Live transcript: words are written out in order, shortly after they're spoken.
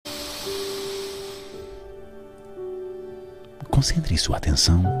Concentre sua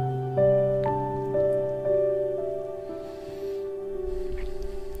atenção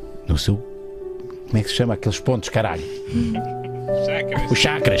no seu... Como é que se chama aqueles pontos, caralho? Chakras. Os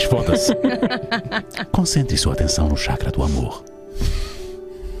chakras, foda-se. Concentre sua atenção no chakra do amor.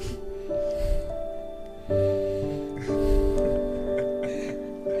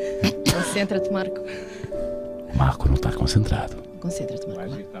 Concentra-te, Marco. Marco não está concentrado. Concentra-te, O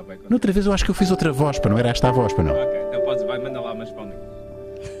Marco. Agir está bem. Noutra vez eu acho que eu fiz outra voz, para não era esta a voz, para não. Ok, então podes, vai, manda lá, mas respondem.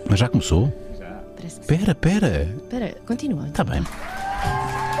 Mas já começou? Já. Parece que sim. Espera. Espera, continua. Está bem.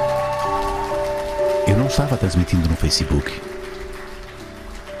 Eu não estava transmitindo no Facebook.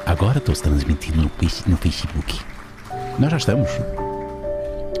 Agora estou transmitindo no Facebook. Nós já estamos.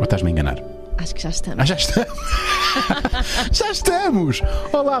 Ou estás-me a enganar? Acho que já estamos. Ah, já estamos! Já estamos!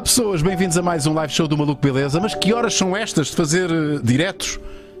 Olá pessoas, bem-vindos a mais um live show do Maluco Beleza. Mas que horas são estas de fazer diretos?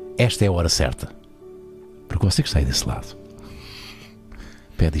 Esta é a hora certa. Porque você que está aí desse lado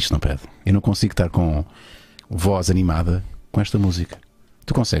pede isto, não pede? Eu não consigo estar com voz animada com esta música.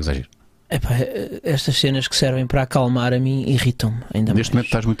 Tu consegues, Agir? Epá, estas cenas que servem para acalmar a mim irritam-me ainda Neste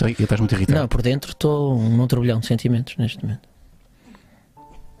momento mais. estás muito irritado. Não, por dentro estou num turbilhão de sentimentos neste momento.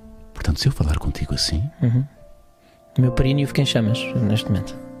 Portanto, se eu falar contigo assim, O meu períneo fica em chamas neste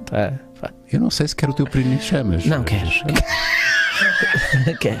momento. Pá. eu não sei se quero o teu períneo em chamas. Não queres.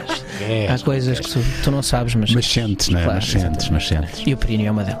 Queres. Há coisas que tu não sabes, mas sentes, não é? Claro, Mas sentes. E o períneo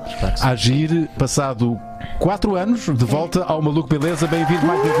é uma delas, claro que sim. Agir, passado 4 anos, de volta ao Maluco Beleza. Bem-vindo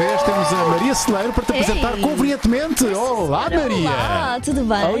mais uma vez. Temos a Maria Celeiro para te apresentar convenientemente. Olá, Maria! Olá, tudo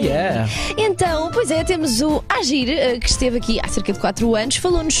bem? Oh yeah! Então, pois é, temos o Agir, que esteve aqui há cerca de 4 anos,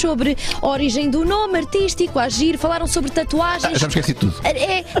 falou-nos sobre a origem do nome artístico, Agir, falaram sobre tatuagens. Já me esqueci de tudo.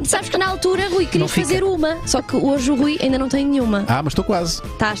 Sabes que na altura Rui queria Não fica. fazer uma, só que hoje o Rui ainda não tem nenhuma. Ah, mas estou quase.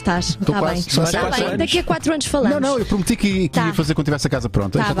 Estás, Estou está bem. quase. Só Está 4 bem, anos. daqui a 4 anos falamos. Não, eu prometi que Tá. ia fazer quando tivesse a casa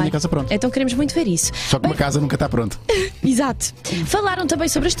pronta. Tá Já tenho bem. a casa pronta. Então queremos muito ver isso. Só que uma casa nunca está pronta. Exato. Falaram também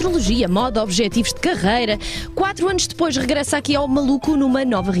sobre astrologia, moda, objetivos de carreira. 4 anos depois regressa aqui ao Maluco numa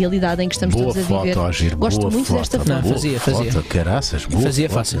nova realidade em que estamos Boa todos a viver. foto, Agir. Gosto boa muito foto. desta foto. Não, Boa fazia. foto, caraças. Boa Fazia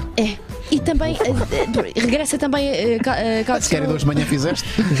foto. fácil. É. E também regressa também Se querem 2 de manhã fizeste?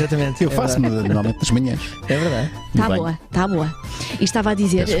 Exatamente. Eu faço normalmente das manhãs. É verdade. Está Bem. boa, está boa. E estava a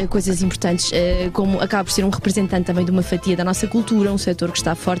dizer coisas importantes, como acaba por ser um representante também de uma fatia da nossa cultura, um setor que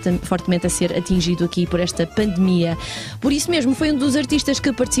está fortemente a ser atingido aqui por esta pandemia. Por isso mesmo, foi um dos artistas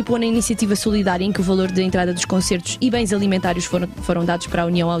que participou na iniciativa solidária em que o valor de entrada dos concertos e bens alimentários foram dados para a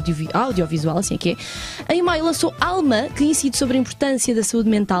União Audiovisual, assim é que é. Em maio lançou Alma, que incide sobre a importância da saúde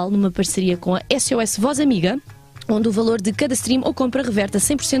mental numa parceria com a SOS Voz Amiga, onde o valor de cada stream ou compra reverte a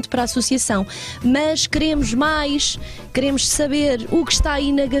 100% para a associação. Mas queremos mais, queremos saber o que está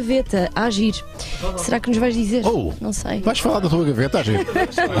aí na gaveta a Agir. Será que nos vais dizer? Oh, Não sei. Vais falar da tua gaveta, Agir?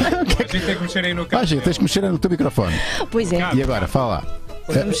 A gente tem que mexer aí no carro. Agir, tens que mexer no teu microfone. Pois é. E agora, fala lá.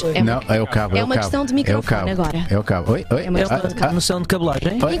 Não, é o cabo. é uma questão de microfone é o cabo. agora. É o cabo. Oi? É uma questão de cabo. Noção de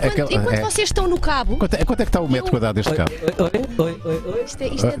cabelagem? Oi, Enquanto vocês estão no cabo, Quanto é que está o metro quadrado deste cabo? Oi.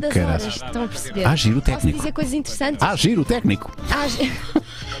 isto é das caraças. horas, estão a perceber? Agir o Posso técnico. dizer coisas interessantes? Agir o técnico.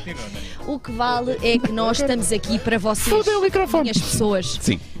 O que vale é que nós estamos aqui para vocês, Fodeu o microfone. minhas pessoas.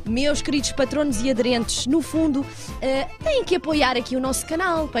 Sim. Meus queridos patronos e aderentes, no fundo, têm que apoiar aqui o nosso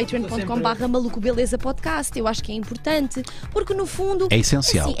canal, patreon.com/Maluco Beleza Podcast. Eu acho que é importante, porque no fundo É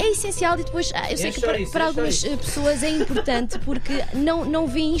essencial. assim, é essencial. E depois, eu sei que para algumas pessoas é importante porque não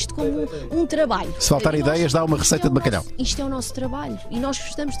veem isto como um trabalho. Se faltar E nós- ideias, dá uma receita de bacalhau. Isto é o nosso trabalho e nós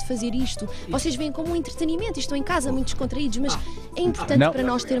gostamos de fazer isto. Vocês veem como um entretenimento, estão em casa muito descontraídos, mas é importante Não. para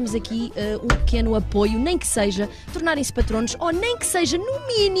nós termos aqui um pequeno apoio, nem que seja tornarem-se patronos ou nem que seja, no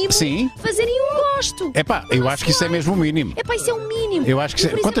mínimo, Sim. fazerem um gosto. Epá, eu acho que isso é mesmo o mínimo. Epá, isso é o mínimo. Eu acho que isso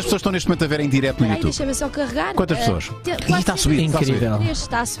é... E por Quantas exemplo- pessoas estão neste momento a ver em direto no Peraí, YouTube? deixa-me só carregar. Quantas pessoas? Ih, está a subir, está a subir. Incrível.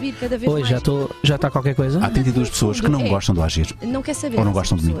 Está a subir cada vez Oi, mais. já está qualquer coisa? Há 32 pessoas que não gostam do Agir. Não quer saber Ou não dessas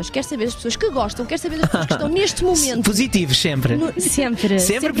gostam de mim. pessoas. Quer saber as pessoas que gostam, quer saber as pessoas que estão neste momento. Positivos sempre.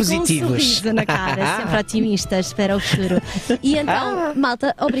 Sempre positivos. Com um sorriso na cara, sempre otimistas para o futuro. E então,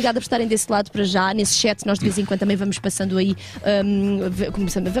 malta, obrigada por estarem desse lado para já. Nesse chat, nós de vez em quando também vamos passando aí,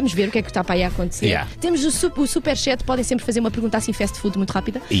 vamos ver o que é que está para aí a acontecer. Yeah. Temos o super chat, podem sempre fazer uma pergunta assim fast food muito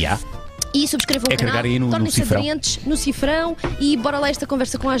rápida. E subscrevam o É canal, carregar aí no tornem-se cifrão. aderentes no cifrão e bora lá esta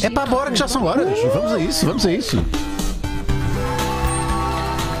conversa com a Agir. É pá, bora que já são horas. Vamos a isso, vamos a isso.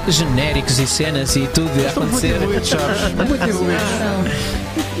 Genéricos e cenas e tudo a Estamos muito acontecer. evoluídos, sabes? Muito evoluídos.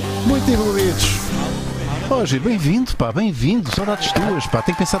 Muito evoluídos. Ó, Agir, bem-vindo, pá, bem-vindo. Saudades tuas, pá.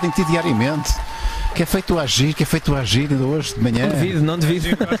 Tenho pensado em ti diariamente. Que é feito o Agir, ainda hoje de manhã. Não devido.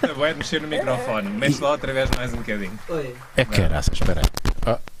 Agir gosta bué de mexer no microfone. Mexe lá outra vez mais um bocadinho. Oi. É caraças, espera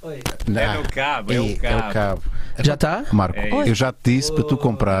aí. Oi. Não. É no cabo, é o cabo. É o cabo. Já está? Marco, É eu já te disse para tu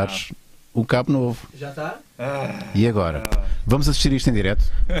comprares um cabo novo. Já está? E agora? Vamos assistir isto em direto?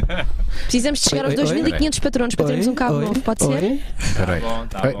 Precisamos de chegar aos Oi, oi. 2.500 patronos para termos um cabo novo, pode ser? Espera aí. Bom,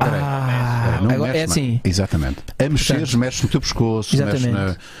 tá Espera bom. aí. Não agora mexe é assim. Exatamente. A mexeres, mexe no teu pescoço,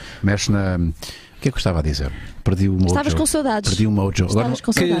 Exatamente. mexe na. O que é que eu estava a dizer? Perdi o mojo. Estavas com saudades. Perdi o mojo. Agora, Estavas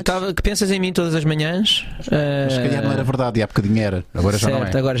com Que, saudades. que pensas em mim todas as manhãs. mas se calhar não era verdade e há bocadinho era. Agora já certo, não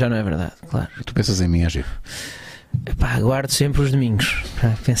é. agora já não é verdade, claro. Tu pensas em mim, Agir. Epá, aguardo sempre os domingos para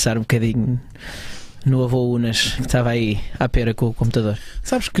pensar um bocadinho no avô Unas que estava aí à pera com o computador.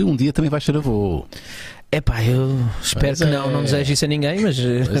 Sabes que um dia também vais ser avô. Epá, eu espero Pois que é. não desejo isso a ninguém, mas.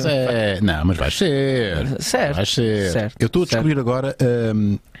 Pois é. Não, mas vais ser. Certo. Vais ser. Certo, Eu estou a descobrir agora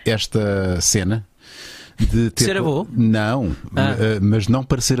esta cena de ter. Ser avô? Não, mas não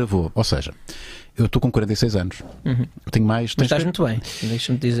para ser avô. Ou seja, eu estou com 46 anos. Uhum. Eu tenho mais. Mas tens estás muito bem,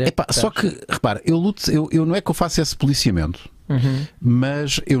 deixa-me dizer. Epá, Estás. só que, repara, eu luto, eu não é que eu faça esse policiamento, Uhum.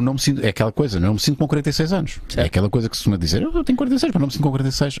 mas eu não me sinto, é aquela coisa, não me sinto com 46 anos. Certo. É aquela coisa que se costuma dizer, eu tenho 46, mas não me sinto com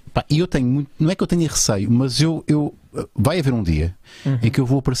 46. Pá, e eu tenho muito, não é que eu tenha receio, mas vai haver um dia em que eu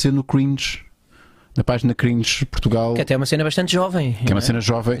vou aparecer no Cringe, na página Cringe Portugal, Que até é uma cena bastante jovem. que é uma cena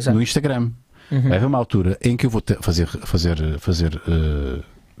jovem, Exato. no Instagram. Uhum. Vai haver uma altura em que eu vou fazer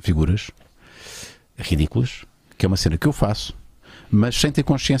figuras ridículas, que é uma cena que eu faço, mas sem ter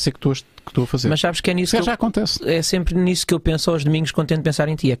consciência que estou a fazer. Mas sabes que é nisso que já acontece. é sempre nisso que eu penso aos domingos quando tento pensar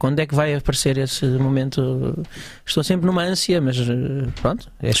em ti. É quando é que vai aparecer esse momento? Estou sempre numa ânsia, mas pronto,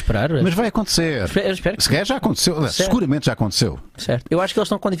 é esperar. Mas vai acontecer. Espero que Se calhar já aconteceu, Certo. seguramente já aconteceu. certo. Eu acho que eles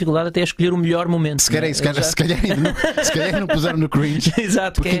estão com dificuldade até a escolher o melhor momento. Se calhar, não é? se calhar, Eles se calhar ainda não puseram no Cringe.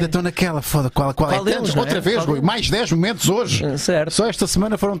 Exato, Porque que ainda é... estão naquela foda. Qual é deles, tantos? não é? Outra vez, Qual Rui, deles? mais 10 momentos hoje. Certo. Só esta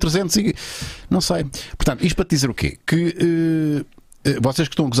semana foram 300 e. Não sei. Portanto, isto para te dizer o quê? Que. Vocês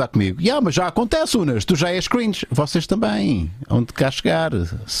que estão a gozar comigo, mas já acontece, Unas, tu já és cringe. Vocês também, onde cá chegar,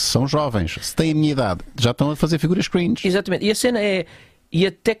 são jovens, se têm a minha idade, já estão a fazer figuras cringe. Exatamente. E a cena é. E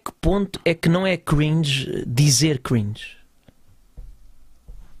até que ponto é que não é cringe dizer cringe?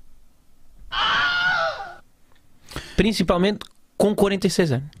 Principalmente com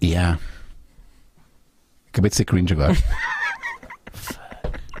 46 anos. Acabei de ser cringe agora.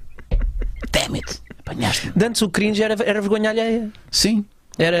 Damn it! Apanhaste-me. De antes o cringe era vergonha alheia. Sim.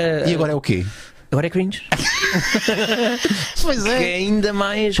 Era... E agora é o quê? Agora é cringe. Pois Que é ainda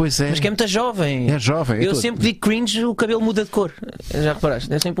mais. Pois é. Mas que é muito jovem. É jovem. Eu sempre digo cringe, o cabelo muda de cor. Já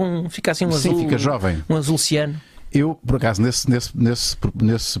reparaste? É sempre fica assim um azul. Sim, fica jovem. Um azul ciano. Eu, por acaso,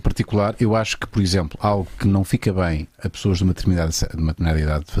 nesse particular, eu acho que, por exemplo, algo que não fica bem a pessoas de uma determinada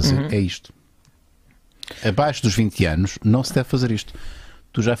idade de fazer é isto. Abaixo dos 20 anos não se deve fazer isto.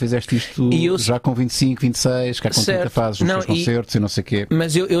 Tu já fizeste isto já com 25, 26, cá com 30 fazes nos teus concertos e não sei o quê.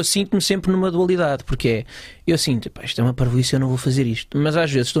 Mas eu sinto-me sempre numa dualidade, porque eu sinto, pá, isto é uma parvoíce, eu não vou fazer isto. Mas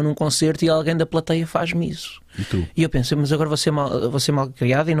às vezes estou num concerto e alguém da plateia faz-me isso. E tu? E eu penso, mas agora vou ser mal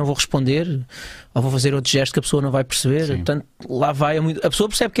criado e não vou responder, ou vou fazer outro gesto que a pessoa não vai perceber. Sim. Portanto, lá vai. A pessoa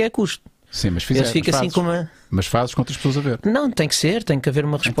percebe que é a custo. Sim, mas Eles ficam assim com uma... Mas fazes com outras pessoas a ver. Não, tem que haver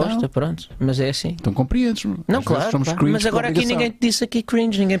uma resposta, Então? pronto. Mas é assim. Então compreendes. Não, Às vezes claro. somos Claro. cringe Mas por agora aqui obrigação. ninguém te disse aqui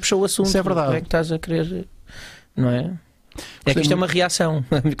cringe, ninguém puxou o assunto. Isso é verdade. Tu é que estás a querer, não é? É que isto é uma reação.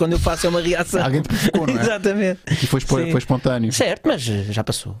 Quando eu faço é uma reação. Alguém te provocou, não é? Exatamente. E foi Sim. espontâneo. Certo, mas já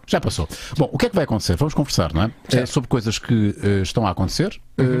passou. Já passou. Bom, o que é que vai acontecer? Vamos conversar, não é? Sobre coisas que estão a acontecer,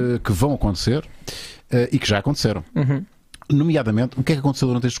 que vão acontecer e que já aconteceram. Nomeadamente, o que é que aconteceu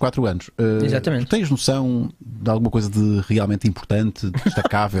durante estes 4 anos? Exatamente. Tu tens noção de alguma coisa de realmente importante,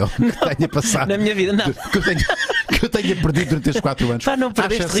 destacável, que tenha passado? Na minha vida, não. Que eu tenha perdido durante estes 4 anos? Pá, não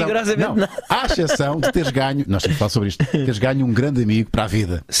perdeste rigorosamente não, nada. à exceção de teres ganho, nós temos que falar sobre isto, teres ganho um grande amigo para a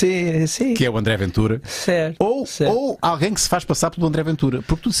vida, Sim, sim. que é o André Ventura, Certo. ou alguém que se faz passar pelo André Ventura,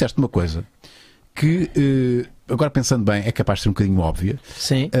 porque tu disseste uma coisa que, agora pensando bem, é capaz de ser um bocadinho óbvia,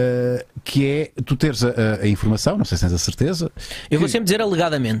 Sim. que é tu teres a informação, não sei se tens a certeza. Eu vou que- sempre dizer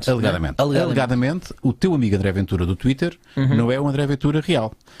alegadamente. Alegadamente. Não é? Alegadamente, o teu amigo André Ventura do Twitter não é o André Ventura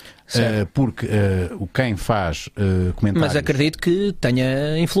real. Porque quem faz comentários. Mas acredito que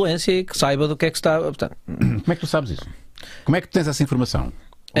tenha influência e que saiba do que é que está. Portanto, Como é que tu sabes isso? Como é que tu tens essa informação?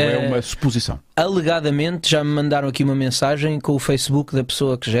 Ou é uma suposição? alegadamente já me mandaram aqui uma mensagem com o Facebook da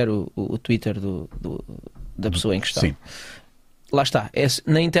pessoa que gera o Twitter da pessoa em questão. Sim. lá está,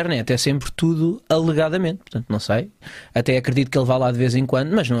 na internet é sempre tudo alegadamente, portanto não sei, até acredito que ele vá lá de vez em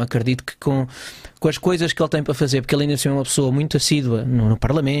quando, mas não acredito que com as coisas que ele tem para fazer, porque ele ainda é uma pessoa muito assídua no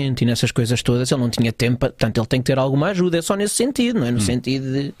Parlamento e nessas coisas todas, ele não tinha tempo, portanto ele tem que ter alguma ajuda, é só nesse sentido, não é? No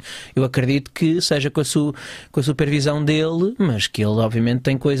sentido de, eu acredito que seja com a supervisão dele, mas que ele obviamente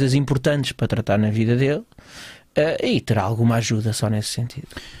tem coisas importantes para tratar na vida dele, e terá alguma ajuda só nesse sentido.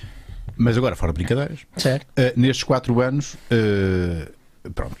 Mas agora, fora de brincadeiras, Certo. Nestes 4 anos,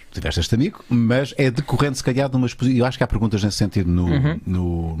 pronto, tiveste este amigo, mas é decorrente, se calhar, de uma exposição. Eu acho que há perguntas nesse sentido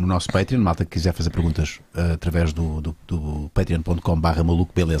no nosso Patreon. Malta que quiser fazer perguntas através do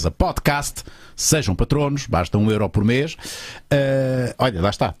patreon.com/maluco beleza podcast, sejam patronos, basta €1 por mês. Olha, lá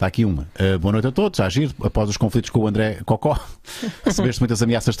está aqui uma. Boa noite a todos. Agir, após os conflitos com o André Cocó, recebeste muitas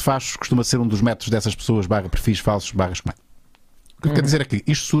ameaças de fachos, costuma ser um dos métodos dessas pessoas, /perfis falsos, O que quer dizer é que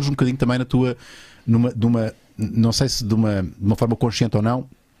isto surge um bocadinho também na tua, não sei se de uma forma consciente ou não,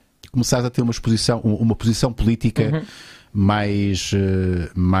 começares a ter uma posição política mais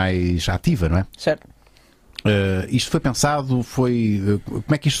ativa, não é? Certo. Isto foi pensado,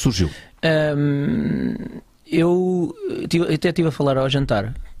 como é que isto surgiu? Eu até estive a falar ao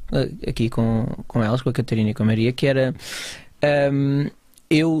jantar aqui com elas, com a Catarina e com a Maria, que era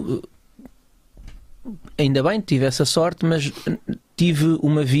eu ainda bem tive essa sorte, mas tive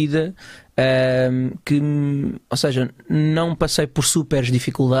uma vida ou seja, não passei por super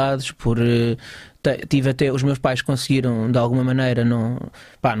dificuldades, tive até, os meus pais conseguiram de alguma maneira, não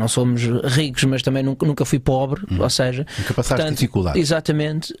somos ricos, mas também nunca fui pobre, ou seja, nunca passaste dificuldades.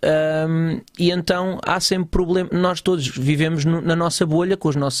 Exatamente. E então há sempre problema, nós todos vivemos na nossa bolha, com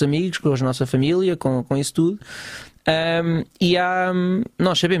os nossos amigos, com a nossa família, com isso tudo.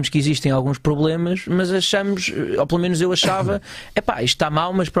 Nós sabemos que existem alguns problemas, mas achamos, ou pelo menos eu achava, isto está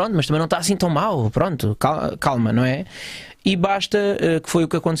mal, mas pronto, mas também não está assim tão mal, pronto, calma, não é? E basta, que foi o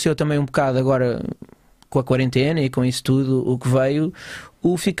que aconteceu também um bocado agora com a quarentena e com isso tudo, o que veio,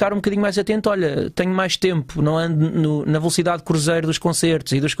 o ficar um bocadinho mais atento. Olha, tenho mais tempo, não ando na velocidade de cruzeiro dos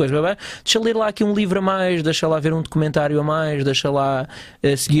concertos e das coisas, deixa ler lá aqui um livro a mais, deixa lá ver um documentário a mais, deixa lá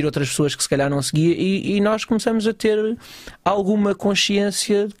seguir outras pessoas que se calhar não seguia, e nós começamos a ter alguma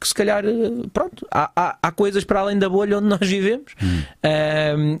consciência de que se calhar, pronto, há coisas para além da bolha onde nós vivemos.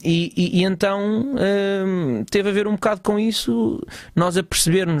 E então teve a ver um bocado com isso, nós a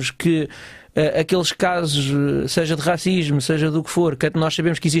percebermos que aqueles casos, seja de racismo, seja do que for, que nós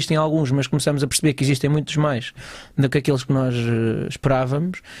sabemos que existem alguns, mas começamos a perceber que existem muitos mais do que aqueles que nós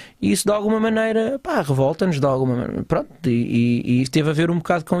esperávamos, e isso de alguma maneira revolta-nos de alguma maneira, pronto, e teve a ver um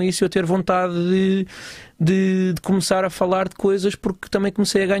bocado com isso, eu ter vontade de começar a falar de coisas, porque também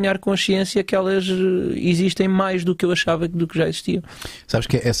comecei a ganhar consciência que elas existem mais do que eu achava do que já existiam. Sabes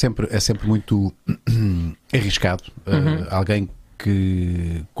que é sempre muito arriscado alguém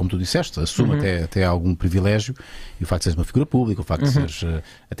que, como tu disseste, assume até algum privilégio, e o facto de seres uma figura pública, o facto de seres,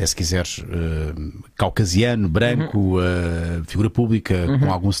 até se quiseres, caucasiano, branco, figura pública,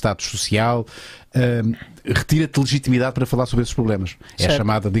 com algum status social, retira-te legitimidade para falar sobre esses problemas. É a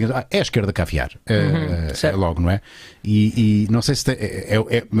chamada, é a esquerda caviar. Logo, não é? E não sei se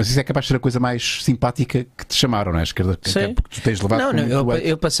mas isso é capaz de ser a coisa mais simpática que te chamaram, não é? A esquerda, porque tu tens levado.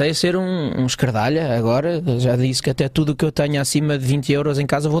 Eu passei a ser um esquerdalha agora, já disse que até tudo o que eu tenho acima de 20 euros em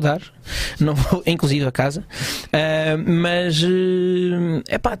casa vou dar, não vou, inclusive a casa, mas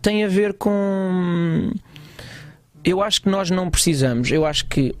tem a ver com, eu acho que nós não precisamos, eu acho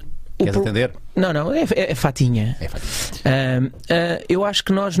que queres atender? Não, é fatinha. Eu acho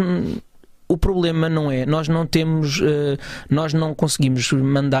que o problema não é, nós não conseguimos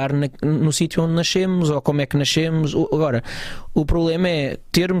mandar no sítio onde nascemos, ou como é que nascemos. Agora, o problema é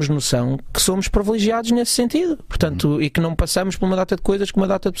termos noção que somos privilegiados nesse sentido, portanto, e que não passamos por uma data de coisas que uma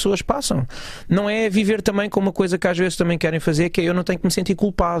data de pessoas passam. Não é viver também com uma coisa que às vezes também querem fazer, que é eu não tenho que me sentir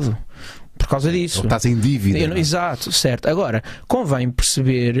culpado por causa disso. Ou estás em dívida. Exato, certo. Agora, convém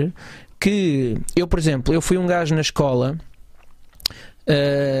perceber que eu, por exemplo, eu fui um gajo na escola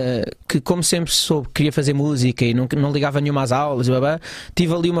que, como sempre soube, queria fazer música e não ligava nenhuma às aulas,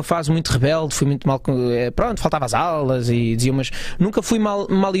 tive ali uma fase muito rebelde, fui muito mal, pronto, faltava às aulas e dizia nunca fui mal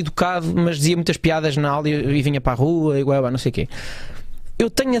educado, mas dizia muitas piadas na aula e vinha para a rua e não sei o quê. Eu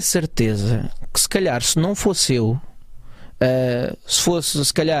tenho a certeza que se calhar, se não fosse eu, se fosse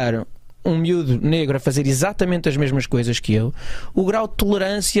se calhar um miúdo negro a fazer exatamente as mesmas coisas que eu, o grau de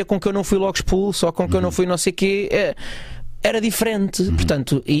tolerância com que eu não fui logo expulso ou com que eu não fui não sei o quê era diferente.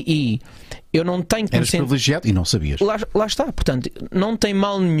 Portanto, e eu não tenho que Eras privilegiado e não sabias. Lá está, portanto, não tem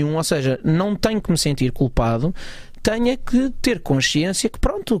mal nenhum, ou seja, não tenho que me sentir culpado tenha que ter consciência que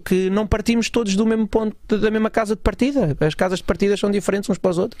pronto, que não partimos todos do mesmo ponto, da mesma casa de partida. As casas de partida são diferentes uns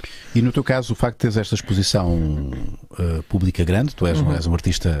para os outros. E no teu caso, o facto de teres esta exposição pública grande, tu és um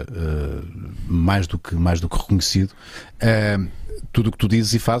artista mais do que reconhecido, tudo o que tu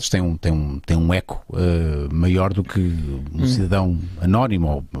dizes e fazes tem um eco maior do que um cidadão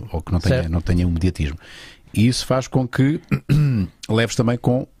anónimo ou que não tenha um mediatismo. E isso faz com que leves também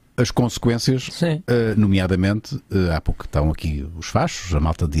com as consequências, nomeadamente, há pouco estão aqui os fachos, a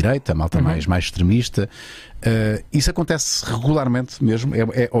malta de direita, a malta mais extremista. Isso acontece regularmente mesmo?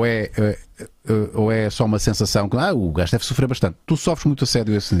 Ou é só uma sensação que o gajo deve sofrer bastante? Tu sofres muito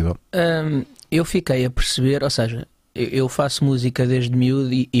assédio a esse nível? Eu fiquei a perceber, ou seja, eu faço música desde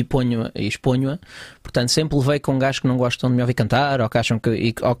miúdo e exponho-a, portanto sempre levei com gajos que não gostam de me ouvir cantar ou que acham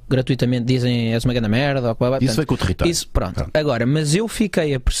ou que gratuitamente dizem és uma grande merda ou que, portanto, isso foi com o território. Isso, pronto. Agora, mas eu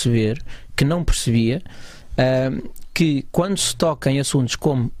fiquei a perceber que não percebia que quando se toca em assuntos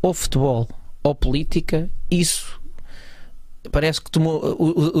como ou futebol ou política, isso parece que tomou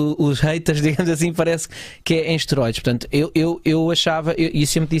os haters, digamos assim, parece que é em esteroides. Portanto, eu achava, e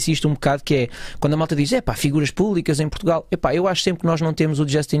sempre disse isto um bocado, que é quando a malta diz figuras públicas em Portugal, eu acho sempre que nós não temos o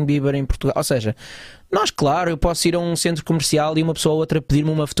Justin Bieber em Portugal. Ou seja, nós, claro, eu posso ir a um centro comercial e uma pessoa ou outra pedir-me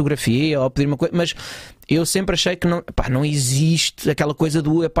uma fotografia ou pedir uma coisa, mas eu sempre achei que não existe aquela coisa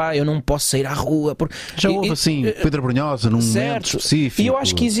do eu não posso sair à rua. Já houve assim, Pedro Brunhosa num momento específico. E eu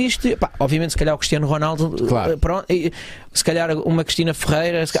acho que existe, obviamente, se calhar o Cristiano Ronaldo, claro. Se calhar uma Cristina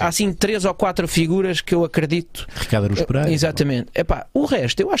Ferreira, há assim 3 ou 4 figuras que eu acredito. Ricardo Aruz Pereira. Exatamente. O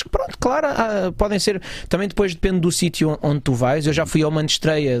resto, eu acho que claro, podem ser, também depois depende do sítio onde tu vais. Eu já fui a uma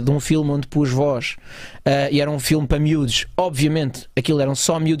estreia de um filme onde pus voz e era um filme para miúdos, obviamente aquilo eram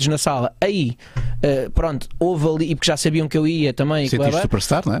só miúdos na sala, aí pronto, houve ali, e porque já sabiam que eu ia também. Sentiste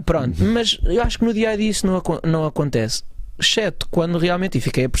superstar, não é? Pronto, mas eu acho que no dia a dia isso não acontece, exceto quando realmente, e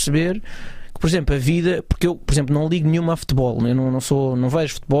fiquei a perceber que, por exemplo, a vida, porque eu, por exemplo, não ligo nenhuma a futebol, eu não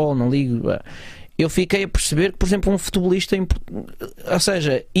vejo futebol, não ligo. Eu fiquei a perceber que, por exemplo, um futebolista, ou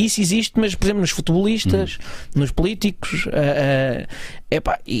seja, isso existe, mas, por exemplo, nos futebolistas, nos políticos,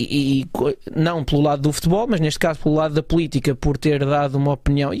 não pelo lado do futebol, mas neste caso pelo lado da política, por ter dado uma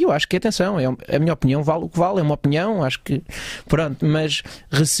opinião. E eu acho que, atenção, a minha opinião vale o que vale, é uma opinião, acho que, pronto, mas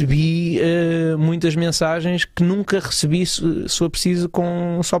recebi muitas mensagens que nunca recebi, se for preciso,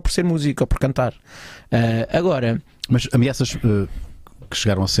 só por ser músico ou por cantar. Agora... Mas ameaças... que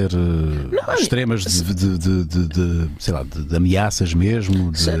chegaram a ser extremas de ameaças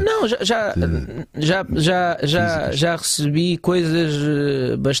mesmo? Já recebi coisas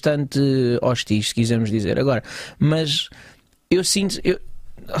bastante hostis, se quisermos dizer. Agora, mas eu sinto...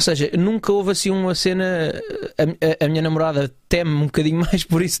 ou seja, nunca houve assim uma cena. A minha namorada teme um bocadinho mais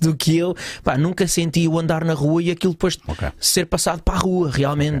por isso do que eu. Nunca senti o andar na rua e aquilo depois ser passado para a rua,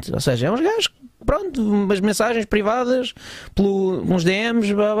 realmente. Ou seja, é uns gajos, pronto, umas mensagens privadas, uns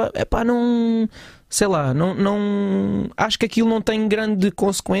DMs, não. Sei lá, não acho que aquilo não tem grande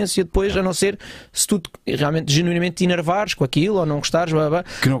consequência depois, a não ser se tu realmente genuinamente te enervares com aquilo ou não gostares.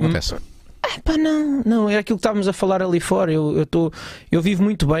 Que não acontece. Não, é aquilo que estávamos a falar ali fora. Eu vivo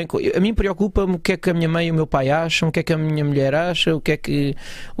muito bem. A mim preocupa-me o que é que a minha mãe e o meu pai acham, o que é que a minha mulher acha, o que é que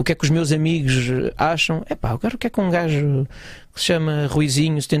os meus amigos acham. O que é que um gajo que se chama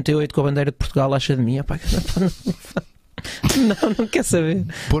Ruizinho 78 com a bandeira de Portugal acha de mim? Não quer saber.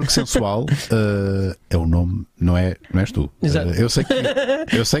 Porco Sensual é o nome, não és tu. Eu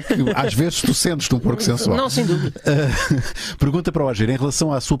sei que às vezes tu sentes-te um porco sensual. Não, sem dúvida. Pergunta para o Agir, em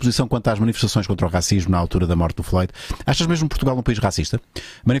relação à sua posição quanto às manifestações contra o racismo na altura da morte do Floyd, achas mesmo Portugal um país racista?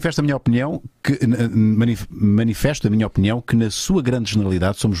 Manifesto a minha opinião que na sua grande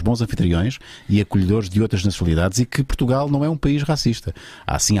generalidade somos bons anfitriões e acolhedores de outras nacionalidades e que Portugal não é um país racista.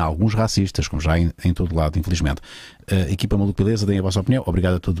 Há sim alguns racistas, como já em todo lado, infelizmente. Equipa Maluco, Beleza, deem a vossa opinião.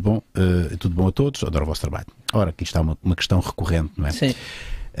 Obrigado a tudo bom a todos. Adoro o vosso trabalho. Ora, aqui está uma questão recorrente, não é? Sim.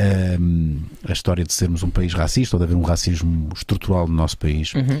 A história de sermos um país racista ou de haver um racismo estrutural no nosso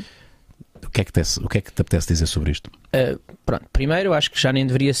país. O que é que te apetece dizer sobre isto? Pronto, primeiro eu acho que já nem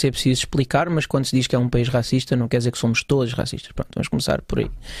deveria ser preciso explicar, mas quando se diz que é um país racista não quer dizer que somos todos racistas. Pronto, vamos começar por aí.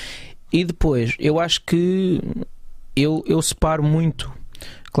 E depois, eu acho que eu separo muito.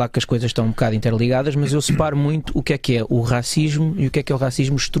 Claro que as coisas estão um bocado interligadas, mas eu separo muito o que é o racismo e o que é o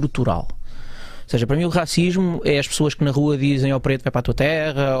racismo estrutural. Ou seja, para mim o racismo é as pessoas que na rua dizem ao preto vai para a tua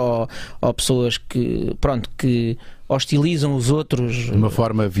terra, ou pessoas que hostilizam os outros de uma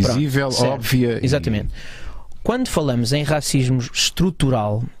forma visível, óbvia. Exatamente. Quando falamos em racismo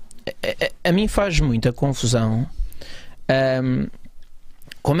estrutural, a mim faz muita confusão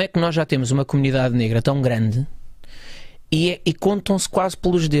como é que nós já temos uma comunidade negra tão grande E contam-se quase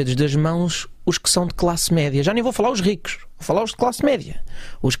pelos dedos das mãos os que são de classe média. Já nem vou falar os ricos, vou falar os de classe média.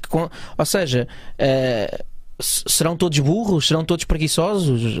 Ou seja, serão todos burros? Serão todos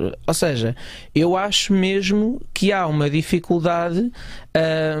preguiçosos? Ou seja, eu acho mesmo que há uma dificuldade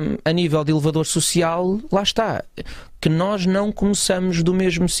a nível de elevador social, lá está, que nós não começamos do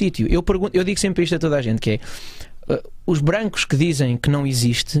mesmo sítio. Eu digo sempre isto a toda a gente, que é, os brancos que dizem que não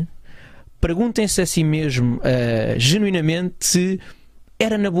existe, perguntem-se a si mesmo genuinamente se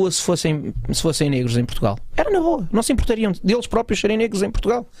era na boa se fossem negros em Portugal. Era na boa. Não se importariam deles próprios serem negros em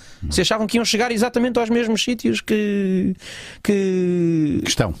Portugal. Se achavam que iam chegar exatamente aos mesmos sítios que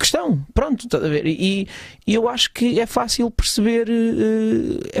estão. Pronto, está a ver? E eu acho que é fácil perceber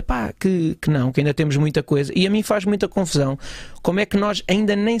que não, que ainda temos muita coisa. E a mim faz muita confusão como é que nós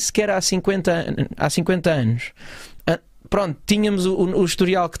ainda nem sequer há 50 anos pronto, tínhamos o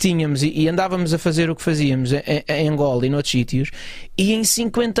historial que tínhamos e andávamos a fazer o que fazíamos em Angola e noutros sítios, e em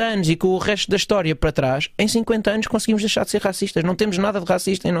 50 anos e com o resto da história para trás, em 50 anos conseguimos deixar de ser racistas. Não temos nada de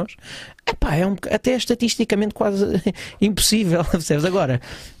racista em nós. Até estatisticamente quase impossível, percebes? Agora,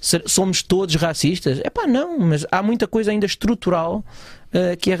 somos todos racistas? Não, mas há muita coisa ainda estrutural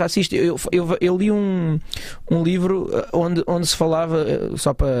que é racista. Eu li um livro onde se falava,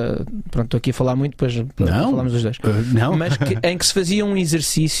 só para... Pronto, estou aqui a falar muito, depois falamos os dois. Não. Mas em que se fazia um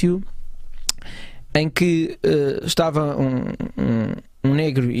exercício em que estava um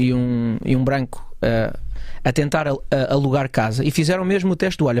negro e um branco a tentar alugar casa, e fizeram mesmo o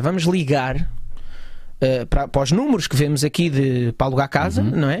teste do, olha, vamos ligar para os números que vemos aqui para alugar casa,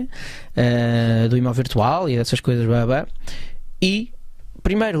 não é? Do imóvel virtual e essas coisas, e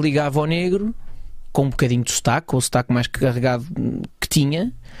primeiro ligava ao negro com um bocadinho de sotaque, ou o sotaque mais carregado que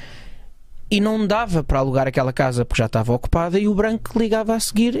tinha, e não dava para alugar aquela casa porque já estava ocupada, e o branco ligava a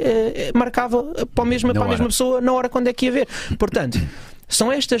seguir, marcava para a mesma pessoa na hora quando é que ia ver. Portanto,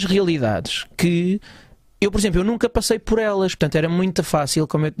 são estas realidades que eu, por exemplo, eu nunca passei por elas. Portanto, era muito fácil,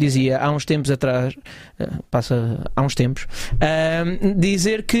 como eu te dizia há uns tempos atrás,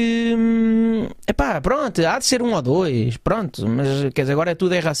 dizer que pronto, há de ser um ou dois, pronto, mas quer dizer, agora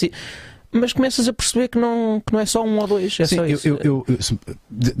tudo é racismo. Mas começas a perceber que não é só um ou dois, é só isso.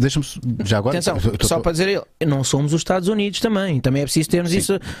 Deixa-me já agora. Atenção, só para dizer, não somos os Estados Unidos também é preciso termos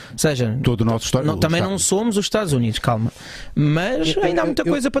isso. Ou seja, todo o nosso histórico. Também não somos os Estados Unidos, calma. Mas ainda há muita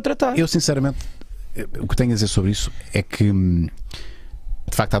coisa para tratar. Eu, sinceramente, o que tenho a dizer sobre isso é que,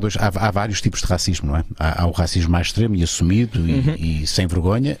 de facto, há vários tipos de racismo, não é? Há o racismo mais extremo e assumido e sem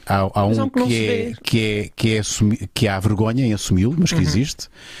vergonha. Há um que há vergonha em assumi-lo, mas que existe.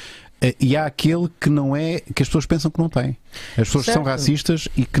 E há aquele que não é, que as pessoas pensam que não têm. As pessoas são racistas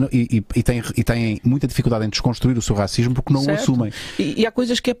e têm muita dificuldade em desconstruir o seu racismo porque não o assumem. E há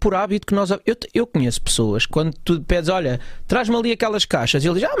coisas que é por hábito que nós... Eu conheço pessoas, quando tu pedes, olha, traz-me ali aquelas caixas, e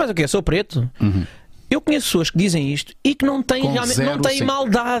ele diz, mas o quê? Eu sou preto. Eu conheço pessoas que dizem isto e que não têm realmente, não têm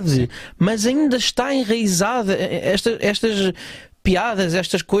maldade, mas ainda está enraizada. Estas piadas,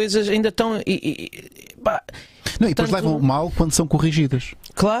 estas coisas ainda estão... Não, e depois levam mal quando são corrigidas.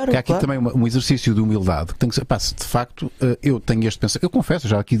 Claro. Há aqui também um exercício de humildade que tem que ser. De facto, eu tenho este pensamento. Eu confesso,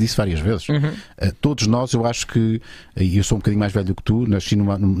 já aqui disse várias vezes. Todos nós, eu acho que. E eu sou um bocadinho mais velho do que tu. Nasci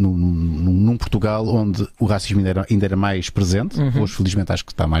num Portugal onde o racismo ainda era mais presente. Hoje, felizmente, acho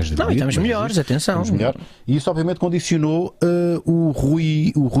que está mais diluído. Não, e estamos melhores, atenção. Estamos melhor. E isso, obviamente, condicionou o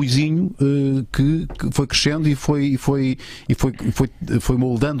Ruizinho que foi crescendo e foi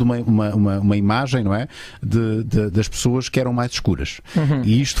moldando uma imagem, não é? Das pessoas que eram mais escuras.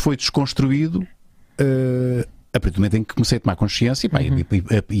 E isto foi desconstruído a partir do momento em que comecei a tomar consciência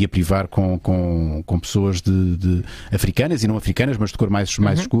e a privar com pessoas de africanas e não africanas, mas de cor mais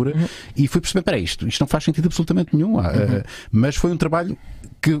escura, e fui perceber, isto não faz sentido absolutamente nenhum. Mas foi um trabalho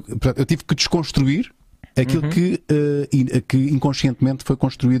que eu tive que desconstruir aquilo que inconscientemente foi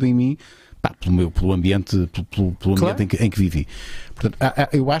construído em mim pelo ambiente, em que vivi. Portanto,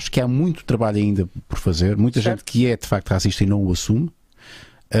 eu acho que há muito trabalho ainda por fazer, muita gente que é de facto racista e não o assume,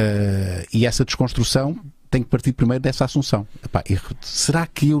 e essa desconstrução tem que partir primeiro dessa assunção. Será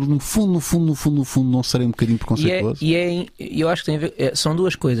que eu no fundo não serei um bocadinho preconceituoso? Eu acho que tem a ver, são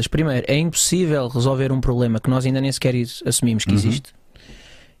duas coisas. Primeiro, é impossível resolver um problema que nós ainda nem sequer assumimos que existe.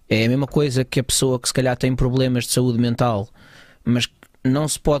 É a mesma coisa que a pessoa que se calhar tem problemas de saúde mental, mas não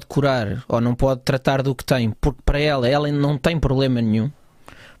se pode curar ou não pode tratar do que tem, porque para ela não tem problema nenhum.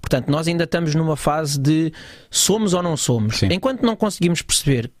 Portanto, nós ainda estamos numa fase de somos ou não somos. Enquanto não conseguimos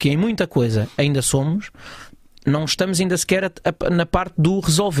perceber que em muita coisa ainda somos, não estamos ainda sequer na parte do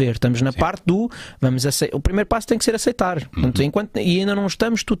resolver, estamos na parte do vamos aceitar. O primeiro passo tem que ser aceitar. Portanto, e ainda não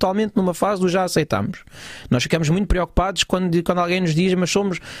estamos totalmente numa fase do já aceitamos. Nós ficamos muito preocupados quando alguém nos diz, mas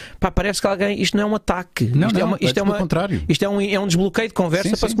somos, parece que alguém, isto não é um ataque, isto é contrário. Isto é um desbloqueio de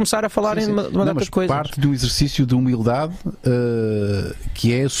conversa para se começar a falar em uma data de coisas. Parte de um exercício de humildade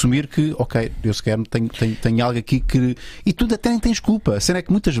que é assumir que, ok, eu sequer tenho algo aqui que. E tu até nem tens culpa. A cena é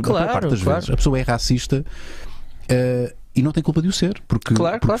que muitas parte das vezes a pessoa é racista. E não tem culpa de o ser, porque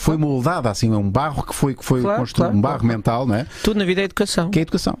foi moldada assim, é um barro que foi construído, um barro mental, não é? Tudo na vida é educação. Que é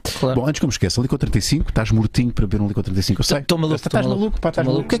educação. Bom, antes que eu me esqueça, licor 35, estás mortinho para beber um licor 35, eu sei. Estou maluco. Estás maluco.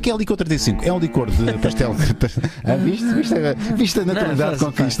 O que é licor 35? É um licor de pastel. Viste a naturalidade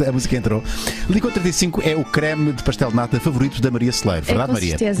com que a música entrou. Licor 35 é o creme de pastel de nata favorito da Maria Celeiro, verdade,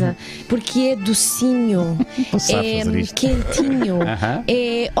 Maria? Com certeza, porque é docinho, é quentinho,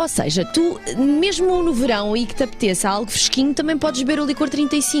 ou seja, tu mesmo no verão e que te apeteça algo fresquinho, também podes beber o licor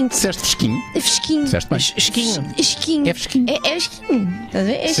 35. Disseste fresquinho? É fresquinho. Disseste bem. Fresquinho. É fresquinho. É fresquinho.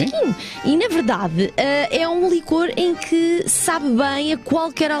 É fresquinho. E na verdade é um licor em que sabe bem a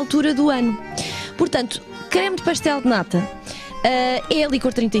qualquer altura do ano. Portanto, creme de pastel de nata. É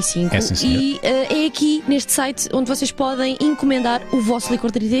licor 35 e é aqui neste site onde vocês podem encomendar o vosso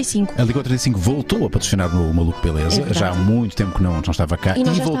licor 35. A licor 35 voltou a patrocinar o Maluco Beleza, já há muito tempo que não estava cá e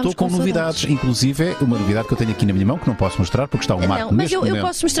voltou com novidades, inclusive uma novidade que eu tenho aqui na minha mão que não posso mostrar porque está um marco neste momento. Mas eu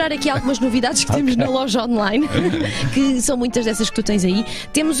posso mostrar aqui algumas novidades que temos na loja online, que são muitas dessas que tu tens aí.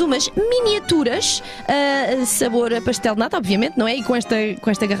 Temos umas miniaturas sabor a pastel de nata, obviamente, não é? E com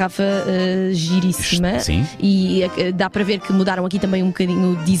esta garrafa giríssima. Sim. E dá para ver que mudaram aqui também um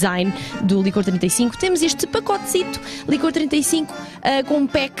bocadinho o design do licor 35. Temos este pacotezito licor 35 com um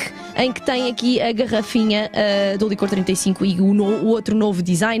pack em que tem aqui a garrafinha do licor 35 e o outro novo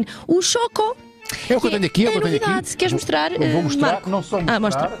design, o Choco. É o que eu tenho aqui, Queres mostrar? Vou mostrar, Marco? não só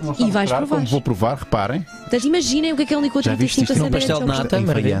mostrar. Mostra. E vais provar. Como vou provar, reparem. Portanto, imaginem o que é um licor 35 a ser pastel de nata, em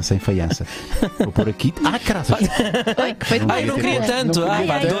faiança. Vou pôr aqui. Graças. Ai, não queria tanto.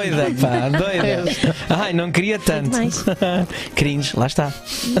 Doida. Ai, não queria tanto. Cringe, lá está.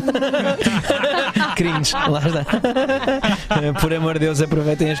 Cringe, lá está. Por amor de Deus,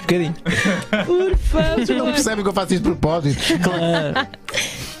 aproveitem este bocadinho. Por favor. Vocês não percebem que eu faço isto de propósito. Claro.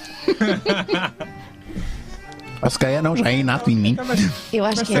 Se calhar não, já é inato em mim. Eu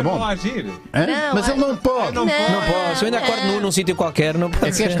acho que é bom agir. Mas ele não pode. Não posso. Eu ainda acordo nu num sítio qualquer. Não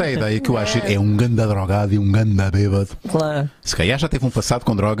pode que esta é a ideia que o Agir é um ganda drogado e um ganda bêbado. Claro. Se calhar já teve um passado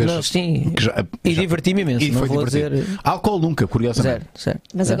com drogas. Não, sim. E diverti-me imenso. E foi divertido. Álcool nunca, curiosamente. Certo.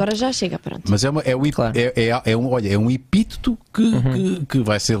 Mas agora já chega, pronto. Mas é um epíteto que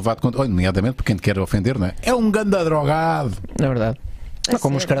vai ser levado contra. Nomeadamente por quem te quer ofender, não é? É um ganda drogado. É verdade.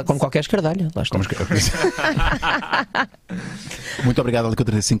 Como qualquer escardalha. Lá está. Muito obrigado ao Licor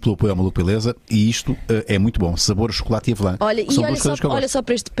 35 pelo apoio ao Maluco Beleza. E isto é muito bom. Sabor, chocolate e avelã. Olha só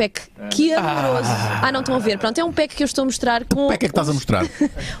para este pack. Que amoroso. Não estão a ver. Pronto, é um pack que eu estou a mostrar com. Que pack é que estás a mostrar?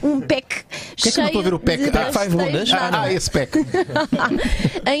 Um pack cheio. Que não estou a ver o pack? Five Wonders. Esse pack. Isto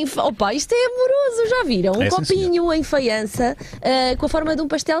é amoroso. Já viram? Um copinho em faiança com a forma de um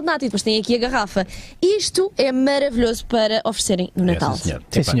pastel de nata. E depois tem aqui a garrafa. Isto é maravilhoso para oferecerem no Natal. Sim,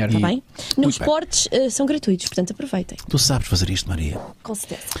 senhor. Está bem? Nos portes são gratuitos, portanto aproveitem. Tu sabes fazer isto, Maria? Com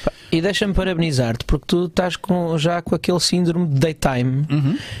certeza. E deixa-me parabenizar-te, porque tu estás já com aquele síndrome de daytime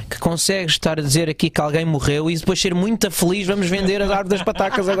que consegues estar a dizer aqui que alguém morreu e depois ser muito feliz, vamos vender as árvores das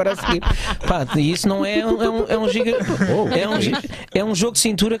patacas agora a seguir. E isso não é um jogo de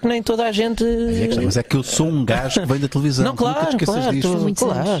cintura que nem toda a gente. Mas é que eu sou um gajo que vem da televisão. Não, claro, nunca te esqueças disto.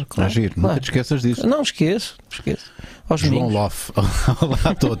 Claro. Agir, nunca te esqueças disso. Não esqueço. João Loff, olá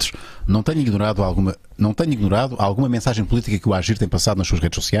a todos. Não tenho ignorado alguma mensagem política que o Agir tem passado nas suas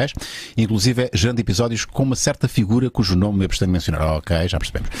redes sociais, inclusive gerando episódios com uma certa figura cujo nome me abstenho de mencionar. Ok, já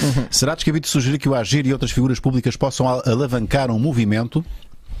percebemos. Será descabido sugerir que o Agir e outras figuras públicas possam alavancar um movimento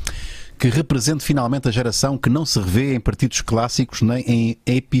que represente finalmente a geração que não se revê em partidos clássicos nem em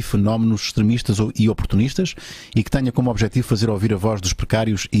epifenómenos extremistas e oportunistas e que tenha como objetivo fazer ouvir a voz dos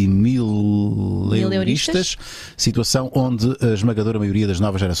precários e mileuristas, situação onde a esmagadora maioria das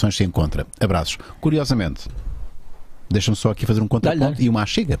novas gerações se encontra. Abraços. Curiosamente, deixa-me só aqui fazer um contraponto e uma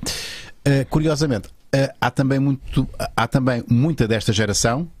chega. Curiosamente, há também muita desta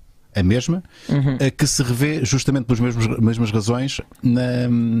geração, a mesma, que se revê justamente pelas mesmas razões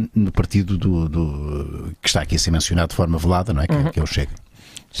no partido que está aqui a ser mencionado de forma velada, não é? Que é o Chega.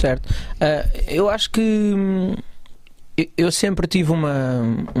 Certo. Eu acho que eu sempre tive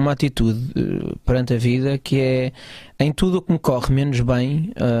uma atitude perante a vida que é em tudo o que me corre menos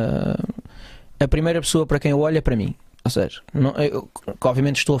bem a primeira pessoa para quem eu olho é para mim. Ou seja,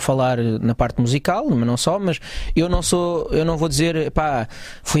 obviamente estou a falar na parte musical, mas não só, mas eu não vou dizer, pá,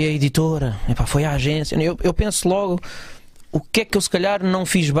 foi a editora, pá, foi a agência. Eu penso logo o que é que eu se calhar não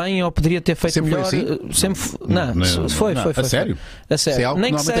fiz bem ou poderia ter feito sempre melhor. Foi assim? Sempre foi. A sério? A sério. Isso é algo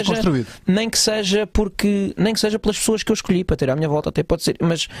nem que é construído. Nem que seja pelas pessoas que eu escolhi para ter à minha volta, até pode ser,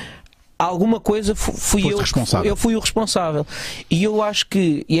 mas alguma coisa fui eu. Eu fui o responsável. E eu acho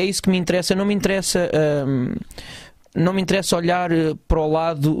que, e é isso que me interessa, não me interessa olhar para o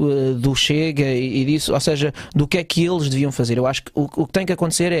lado do Chega e disso, ou seja, do que é que eles deviam fazer. Eu acho que o que tem que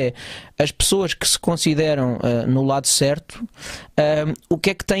acontecer é as pessoas que se consideram no lado certo, o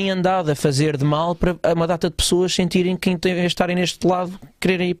que é que têm andado a fazer de mal para uma data de pessoas sentirem que, em vez de estarem neste lado,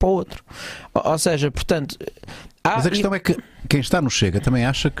 quererem ir para o outro. Ou seja, portanto... Mas a questão é que quem está no Chega também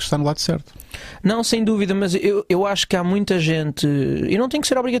acha que está no lado certo. Não, sem dúvida, mas eu acho que há muita gente, e não tem que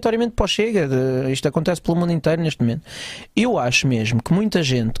ser obrigatoriamente para o Chega, isto acontece pelo mundo inteiro neste momento. Eu acho mesmo que muita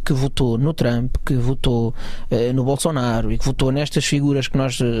gente que votou no Trump, que votou no Bolsonaro e que votou nestas figuras que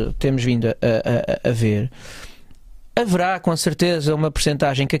nós temos vindo a ver, haverá com certeza uma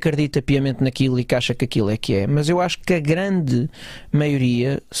percentagem que acredita piamente naquilo e que acha que aquilo é que é, mas eu acho que a grande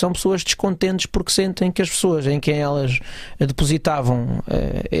maioria são pessoas descontentes porque sentem que as pessoas em quem elas depositavam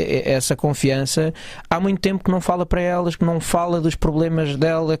essa confiança há muito tempo que não fala para elas, que não fala dos problemas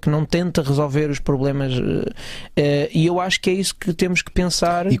dela, que não tenta resolver os problemas, e eu acho que é isso que temos que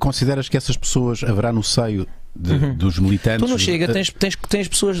pensar. E consideras que essas pessoas haverá no seio dos militantes? Tu não chega, tens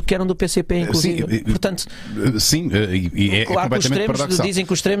pessoas que eram do PCP, inclusive. Sim, portanto, sim, e é claro que os completamente extremos paradoxal. dizem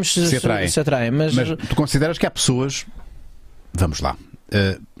que os extremos se atraem, mas tu consideras que há pessoas, vamos lá,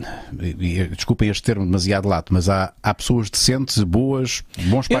 desculpem este termo demasiado lato, mas há pessoas decentes, boas,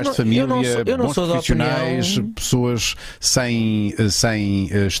 bons pais de família, bons profissionais, pessoas sem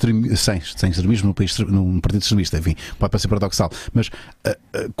extremismo num partido extremista, enfim, pode parecer paradoxal, mas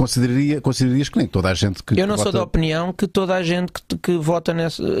considerarias que nem toda a gente que eu não vota... sou da opinião que toda a gente que vota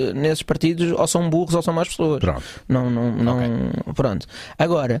nesses partidos ou são burros ou são más pessoas. Pronto. Okay. Pronto.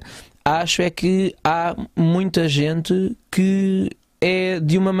 Agora, acho é que há muita gente que é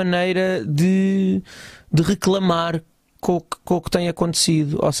de uma maneira de reclamar com o que tem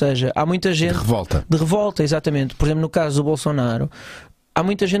acontecido. Ou seja, há muita gente... De revolta, exatamente. Por exemplo, no caso do Bolsonaro, há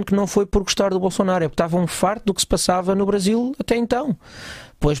muita gente que não foi por gostar do Bolsonaro, é porque estavam farto do que se passava no Brasil até então.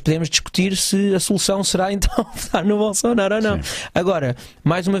 Pois podemos discutir se a solução será então votar no Bolsonaro ou não. Sim. Agora,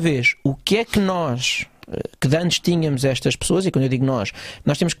 mais uma vez, o que é que nós... que de antes tínhamos estas pessoas, e quando eu digo nós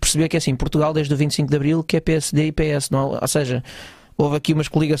temos que perceber que é assim, Portugal desde o 25 de Abril que é PSD e PS, não, ou seja, houve aqui umas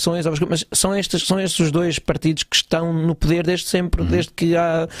coligações, mas são estes os dois partidos que estão no poder desde sempre, desde que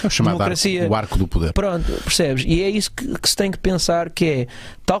há democracia. O arco do poder. Pronto, percebes? E é isso que se tem que pensar, que é,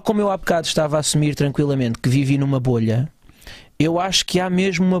 tal como eu há bocado estava a assumir tranquilamente que vivi numa bolha, eu acho que há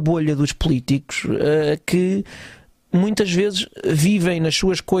mesmo uma bolha dos políticos que muitas vezes vivem nas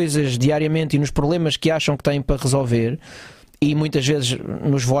suas coisas diariamente e nos problemas que acham que têm para resolver, e muitas vezes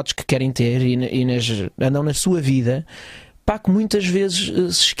nos votos que querem ter andam na sua vida, pá, que muitas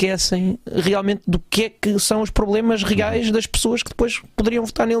vezes se esquecem realmente do que é que são os problemas reais das pessoas que depois poderiam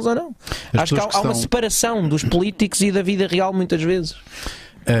votar neles ou não. Acho que há uma separação dos políticos e da vida real muitas vezes.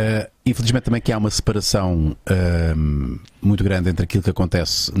 Infelizmente também que há uma separação muito grande entre aquilo que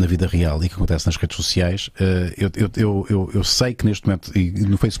acontece na vida real e que acontece nas redes sociais. Eu sei que neste momento, e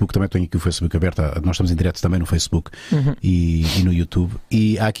no Facebook também tenho aqui o Facebook aberto, nós estamos em direto também no Facebook e no YouTube,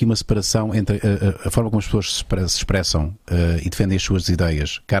 e há aqui uma separação entre a forma como as pessoas se expressam e defendem as suas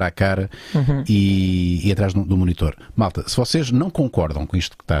ideias cara a cara e atrás do monitor. Malta, se vocês não concordam com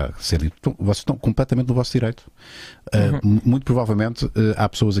isto que está a ser dito, vocês estão completamente no vosso direito. Muito provavelmente há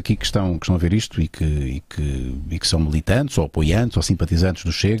pessoas aqui que estão a ver isto e que são militantes ou apoiantes ou simpatizantes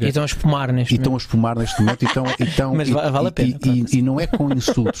do Chega e estão a espumar neste momento mas vale a pena, e não é com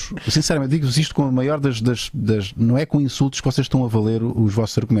insultos, sinceramente digo-vos isto com a maior das não é com insultos que vocês estão a valer os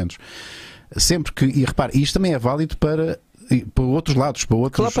vossos argumentos. Sempre que, e repare, isto também é válido para outros lados, para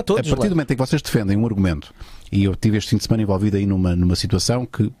outros, claro, para todos, a partir do momento em que vocês defendem um argumento, e eu tive este fim de semana envolvido aí numa situação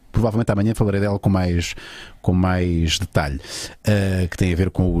que provavelmente amanhã falarei dela com mais detalhe, que tem a ver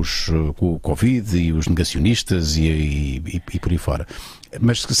com o Covid e os negacionistas e por aí fora.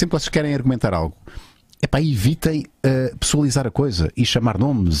 Mas sempre que vocês querem argumentar algo, evitem pessoalizar a coisa e chamar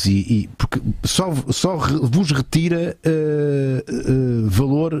nomes, porque só vos retira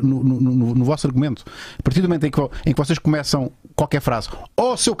valor no vosso argumento. A partir do momento em que vocês começam qualquer frase,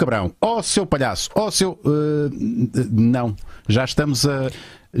 ó seu cabrão, ó seu palhaço, ó seu... não, já estamos a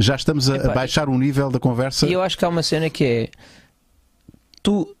baixar o nível da conversa. E eu acho que há uma cena que é...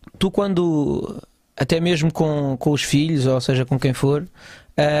 tu quando, até mesmo com os filhos, ou seja, com quem for,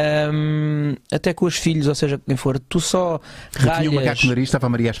 até com os filhos, ou seja, com quem for, tu só ralhas... Eu tinha um macaco no nariz, estava a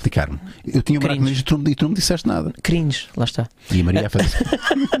Maria a explicar-me. Eu tinha um macaco no nariz e tu não me disseste nada. Cringe, lá está. E a Maria a fazer.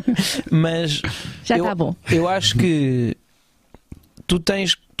 Mas Já está bom. Eu acho que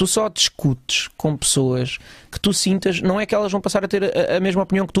tu só discutes com pessoas que tu sintas, não é que elas vão passar a ter a mesma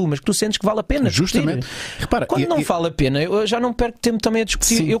opinião que tu, mas que tu sentes que vale a pena discutir. Justamente. Repara, quando não vale a pena, eu já não perco tempo também a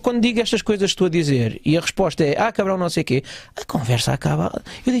discutir. Sim. Eu quando digo estas coisas que estou a dizer e a resposta é cabrão, não sei o quê, a conversa acaba.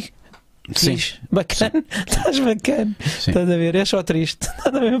 Eu digo, sim, bacana, estás bacana, estás a ver, é só triste.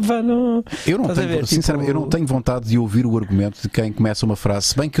 Estás a ver, pá, não... Eu não tenho, sinceramente, eu não tenho vontade de ouvir o argumento de quem começa uma frase,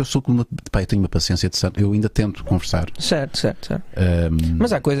 se bem que eu sou como eu tenho uma paciência de santo, eu ainda tento conversar. Certo.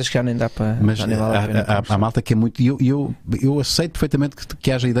 Mas há coisas que já nem dá para. Mas há malta que é muito. Eu aceito perfeitamente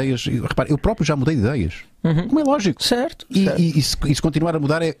que haja ideias. Repare, eu próprio já mudei de ideias. Como é lógico. Certo. E se continuar a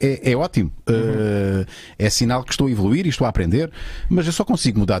mudar é ótimo. É sinal que estou a evoluir e estou a aprender. Mas eu só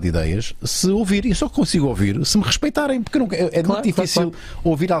consigo mudar de ideias se ouvir. E só consigo ouvir se me respeitarem. Porque é muito difícil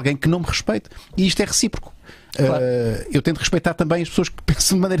ouvir alguém que não me respeite. E isto é recíproco. Claro. Eu tento respeitar também as pessoas que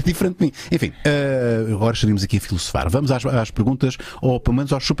pensam de maneira diferente de mim. Enfim, agora estaríamos aqui a filosofar. Vamos às perguntas, ou pelo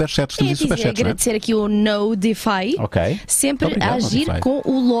menos aos superchats. Agradecer aqui o No Defy. Sempre obrigado, a agir com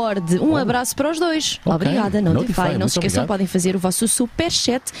o Lorde. Um abraço para os dois. Obrigada, No Defy. Não se esqueçam, podem fazer o vosso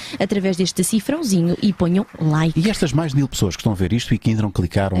superchat através deste cifrãozinho e ponham like. E estas mais de 1000 pessoas que estão a ver isto e que ainda não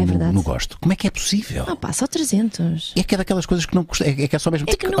clicaram no gosto, como é que é possível? Só 300. É que é daquelas coisas que não custa. É que é só mesmo.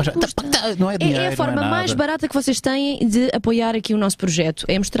 É que não custa. Não é dinheiro, é a forma mais barata que vocês têm de apoiar aqui o nosso projeto.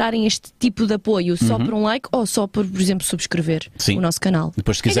 É mostrarem este tipo de apoio só por um like ou só por exemplo, subscrever o nosso canal.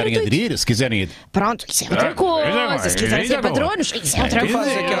 Depois, se quiserem aderir, se quiserem. Pronto, isso é outra coisa. Se quiserem ser patronos, isso é outra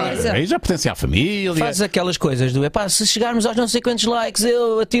coisa. Aí já pertence à família. Faz aquelas coisas do se chegarmos aos não sei quantos likes,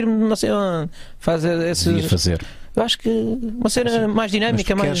 eu atiro-me não sei onde. Faz esses. Devia fazer. Eu acho que uma cena mais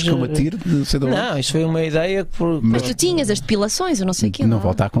dinâmica, mas mais. Queres que eu me atire de cedo? Não, isso foi uma ideia. Mas tu tinhas as depilações, eu não sei o que. Não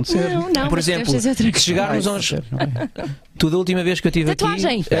volta a acontecer. Não, por exemplo, se chegarmos aos. Tu da última vez que eu estive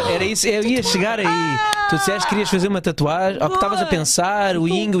tatuagem. Aqui, era isso, eu ia chegar aí. Tu disseste que querias fazer uma tatuagem, ou que estavas a pensar, o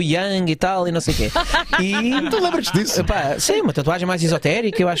Yin, o Yang e tal, e não sei o quê. E tu lembras disso? Sim, uma tatuagem mais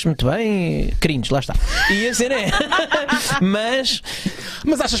esotérica, eu acho muito bem. Cringe, lá está. E a cena é. Mas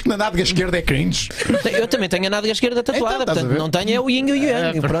achas que na nádega esquerda é cringe? Eu também tenho a nádega esquerda tatuada, então, portanto não tenho é o Yin e o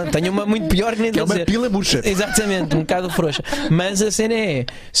Yang. Pronto, tenho uma muito pior que nem é uma pila murcha. Exatamente, um bocado frouxa. Mas a cena é: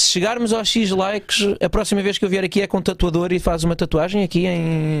 se chegarmos aos X likes, a próxima vez que eu vier aqui é com um tatuador e faz uma tatuagem aqui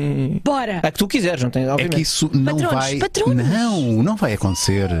em. Bora! A que tu quiseres, não tem, obviamente. É que isso não vai. Não vai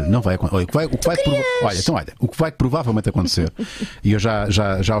acontecer. Não vai acontecer. O que vai provavelmente acontecer, e eu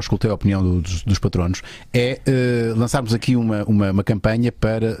já auscultei a opinião dos patronos, é lançarmos aqui uma campanha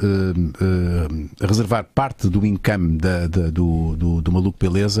para reservar parte do income do Maluco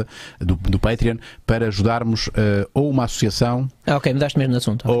Beleza, do Patreon, para ajudarmos ou uma associação. Ok, me daste mesmo no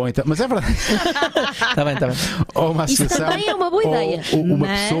assunto. Ou então, mas é verdade. Está bem. Ou uma associação. Isso também é uma boa ideia. Ou uma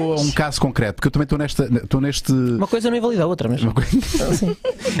pessoa, um caso concreto, porque eu também estou neste. Uma coisa não invalida a outra mesmo.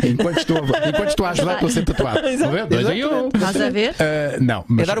 Enquanto estou a ajudar, estou a ser tatuado. Estás a ver? Não,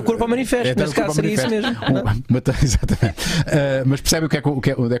 é dar o corpo ao manifesto. Nesse caso seria isso mesmo. Exatamente. Mas percebe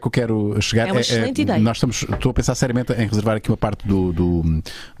onde é que eu quero chegar? É uma excelente ideia. Estou a pensar seriamente em reservar aqui uma parte do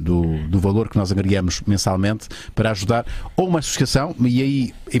valor que nós angariamos mensalmente para ajudar ou uma associação, e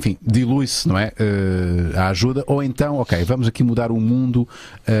aí, enfim, dilui-se, não é? A ajuda, ou então, vamos aqui mudar o mundo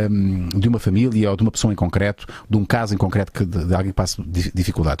de uma família ou de uma pessoa em concreto, de um caso em concreto de alguém que passa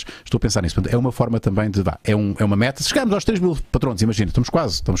dificuldades. Estou a pensar nisso. É uma forma também de. É uma meta. Se chegarmos aos 3.000 patronos, imagina, estamos com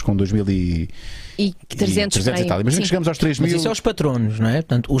 2.300 e tal. Imagina que chegamos aos 3.000. Mas isso é os patronos, não é?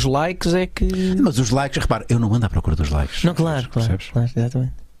 Portanto, os likes é que. Mas os likes, repara, eu não ando à procura dos likes. Não, claro,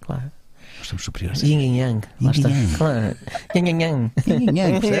 exatamente. Claro. Nós estamos superiores. Yin e Yang. Lá está. Claro. Yin Yang.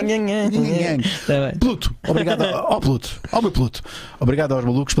 Pluto. Obrigado ao Pluto. Ao meu Pluto. Obrigado aos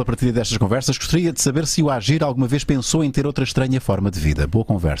malucos pela partilha destas conversas. Gostaria de saber se o Agir alguma vez pensou em ter outra estranha forma de vida. Boa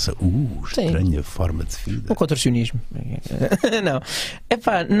conversa. Estranha forma de vida. O contorcionismo. Não.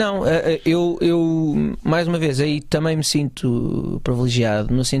 Não. Eu, mais uma vez, aí também me sinto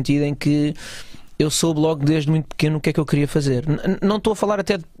privilegiado, no sentido em que eu soube logo desde muito pequeno o que é que eu queria fazer. Não estou a falar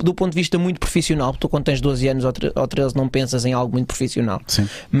até do ponto de vista muito profissional, porque tu quando tens 12 anos ou 13 não pensas em algo muito profissional. Sim.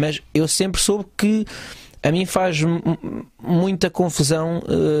 Mas eu sempre soube que a mim faz muita confusão,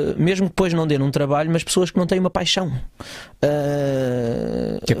 mesmo que depois não dê num trabalho, mas pessoas que não têm uma paixão.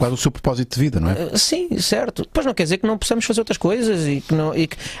 Que é quase o seu propósito de vida, não é? Sim, certo. Depois não quer dizer que não possamos fazer outras coisas e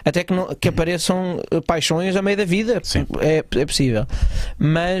que apareçam paixões a meio da vida. Sim. É possível.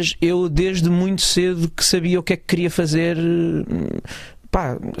 Mas eu desde muito cedo que sabia o que é que queria fazer.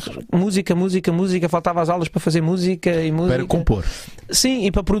 Pá, música, faltava as aulas para fazer música e música. Para compor. Sim,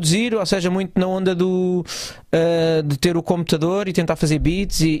 e para produzir, ou seja, muito na onda de ter o computador e tentar fazer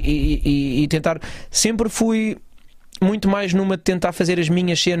beats e tentar. Sempre fui muito mais numa de tentar fazer as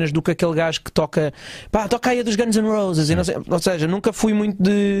minhas cenas do que aquele gajo que toca aí a dos Guns N' Roses e não sei, ou seja, nunca fui muito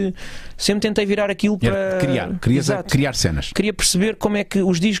de... Sempre tentei virar aquilo para... Criar cenas. Queria perceber como é que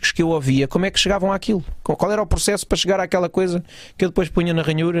os discos que eu ouvia, como é que chegavam àquilo, qual era o processo para chegar àquela coisa que eu depois punha na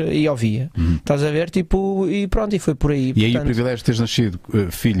ranhura e ouvia. Estás a ver? Tipo, e pronto, e foi por aí. E portanto... aí o privilégio de teres nascido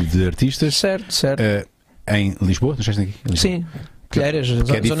filho de artistas. Certo. Em Lisboa, nasceste aqui? Lisboa. Sim. Telheiras,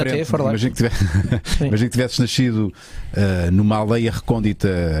 Que zona T, fora lá. Imagino que tivesses nascido numa aldeia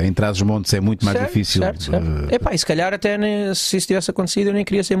recôndita em Trás-os-Montes, é muito mais difícil. Certo. E se calhar até se isso tivesse acontecido eu nem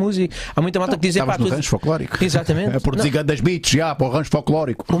queria ser músico. Há muita malta que diz... Estavas no rancho folclórico. Exatamente. A produzir grandes beats para o rancho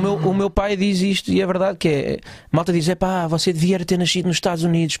folclórico. O meu pai diz isto e é verdade que é... A malta diz, você devia ter nascido nos Estados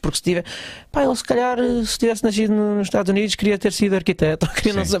Unidos, porque se tiver... ele se calhar se tivesse nascido nos Estados Unidos queria ter sido arquiteto.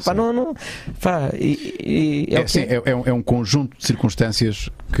 Queria não sei, é um conjunto de circunstâncias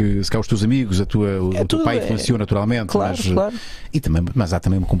que se calhar os teus amigos, o teu pai influenciou naturalmente, claro. Mas há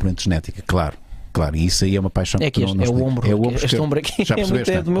também uma componente genética, claro, e isso aí é uma paixão que tu não é o ombro, este ombro aqui já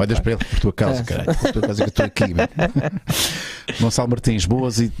percebeste, é olhas para ele por tua causa, caralho, por tua causa que eu estou aqui. Gonçalo Martins,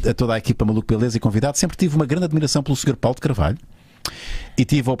 boas, e a toda a equipa Maluco, Beleza e convidado. Sempre tive uma grande admiração pelo Sr. Paulo de Carvalho e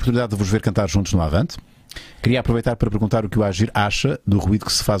tive a oportunidade de vos ver cantar juntos no Avante. Queria aproveitar para perguntar o que o Agir acha do ruído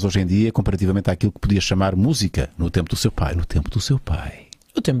que se faz hoje em dia comparativamente àquilo que podia chamar música no tempo do seu pai.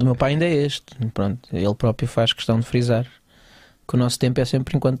 O tempo do meu pai ainda é este. Pronto, ele próprio faz questão de frisar que o nosso tempo é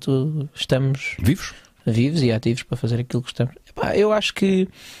sempre enquanto estamos vivos e ativos para fazer aquilo que estamos. Eu acho que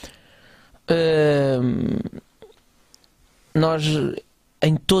nós,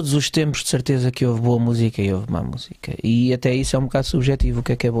 em todos os tempos, de certeza que houve boa música e houve má música. E até isso é um bocado subjetivo. O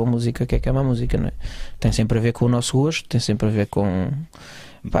que é boa música, o que é má música, não é? Tem sempre a ver com o nosso gosto, tem sempre a ver com...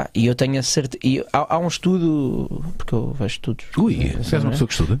 e eu tenho a certeza... Há um estudo, porque eu vejo estudos... Você és uma pessoa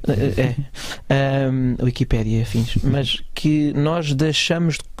que estuda? Wikipédia, afins. Mas que nós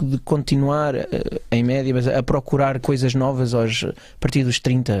deixamos de continuar, em média, mas a procurar coisas novas a partir dos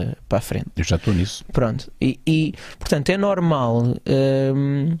 30 para a frente. Eu já estou nisso. Pronto. Portanto, é normal.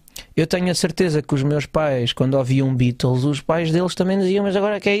 Eu tenho a certeza que os meus pais, quando ouviam Beatles, os pais deles também diziam, mas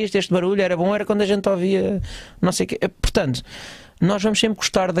agora que é isto? Este barulho era bom, era quando a gente ouvia não sei o quê. Portanto, nós vamos sempre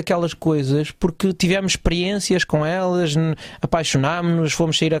gostar daquelas coisas porque tivemos experiências com elas, apaixonámos-nos,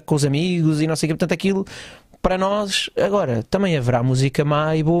 fomos sair com os amigos e não sei o quê. Portanto, aquilo para nós, agora, também haverá música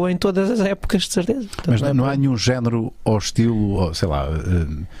má e boa em todas as épocas, de certeza. Portanto, mas não há nenhum género ou estilo, ou, sei lá,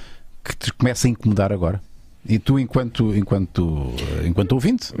 que te comece a incomodar agora? E tu, enquanto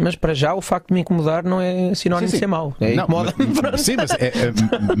ouvinte? Mas para já o facto de me incomodar não é sinónimo de ser mau. Sim,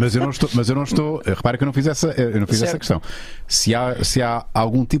 mas eu não estou. Repara que eu não fiz essa questão. Se há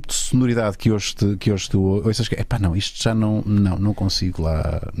algum tipo de sonoridade que hoje tu ouças que não, isto já não consigo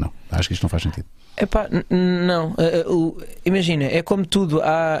lá. Não, acho que isto não faz sentido. Não, imagina, é como tudo,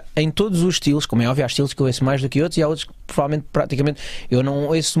 há em todos os estilos, como é óbvio, há estilos que eu ouço mais do que outros e há outros que provavelmente praticamente eu não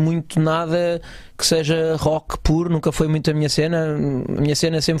ouço muito nada que seja rock puro, nunca foi muito a minha cena. A minha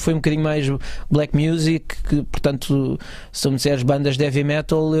cena sempre foi um bocadinho mais black music, que, portanto, se tu me disseres bandas de heavy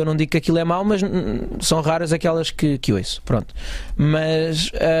metal, eu não digo que aquilo é mau, mas são raras aquelas que ouço, pronto. Mas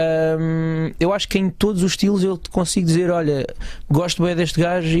eu acho que em todos os estilos eu consigo dizer, olha, gosto bem deste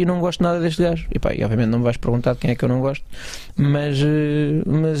gajo e não gosto nada deste gajo. E obviamente não me vais perguntar de quem é que eu não gosto, mas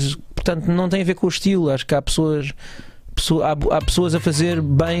portanto não tem a ver com o estilo. Acho que há pessoas a fazer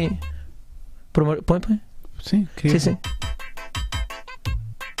bem. Põe? Sim.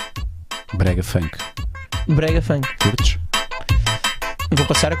 Brega funk. Curtes? Vou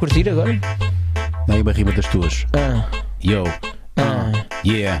passar a curtir agora. Dá aí uma rima das tuas. Yo.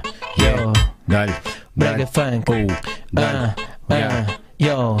 Yeah. Dá-lhe. Brega funk. Dá-lhe.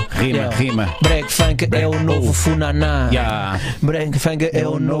 Yo, rima. Brega funk é o novo funaná. Brega funk é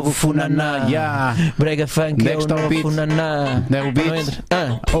o novo funaná. Brega funk é o novo funaná. Não é o beat?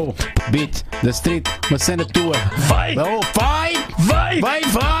 Beat da street, uma cena tua. Vai!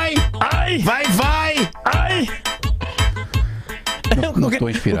 Ai! Não estou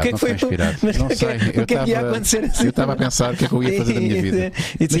inspirado. Não sei. O que é que ia acontecer assim? Eu estava a pensar o que é que eu ia fazer da minha vida.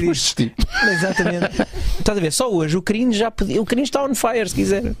 E depois desisti. Exatamente. Estás a ver? Só hoje o Cringe já pediu. O Cringe está on fire, se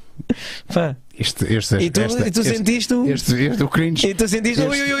quiser. E tu sentiste o cringe. E tu sentiste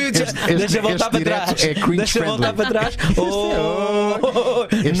deixa voltar para trás. Deixa voltar para trás.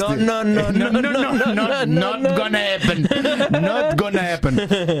 Not gonna happen.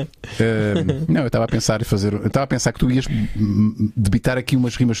 Não, eu estava a pensar em fazer. Eu estava a pensar que tu ias debitar aqui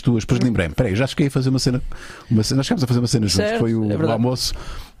umas rimas tuas. Depois lembrei-me, peraí, já cheguei a fazer uma cena. Nós chegámos a fazer uma cena juntos. Foi o almoço.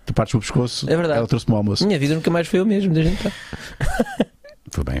 Tu partes o pescoço. É verdade. Ela trouxe-me o almoço. Minha vida nunca mais foi eu mesmo, desde então.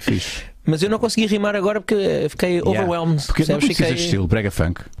 Foi bem fixe. Mas eu não consegui rimar agora porque fiquei overwhelmed. Porque não precisas de estilo, brega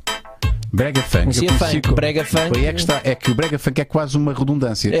funk. Brega funk. Brega funk. Aí é que está, é que o brega funk é quase uma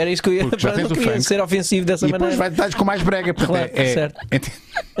redundância. Era isso que eu ia já tens não queria funk, ser ofensivo dessa e maneira. E depois vais com mais brega. Claro, certo.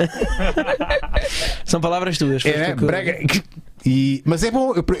 São palavras tuas. Brega. Mas é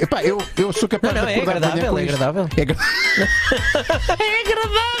bom, eu sou capaz de acordar é agradável.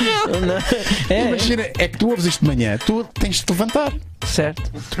 Imagina, é que tu ouves isto de manhã, tu tens de te levantar.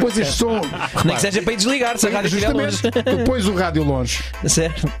 Certo. Depois este som. Nem que seja para ir desligar, se a rádio estiver longe. Depois o rádio longe.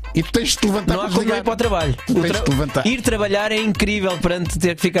 Certo. E tu tens de te levantar. Não há como ir para o trabalho. Ir trabalhar é incrível perante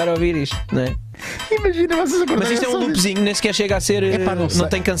ter que ficar a ouvir isto, não é? Imagina vocês acordarem. Mas isto é um loopzinho, nem sequer chega a ser. Não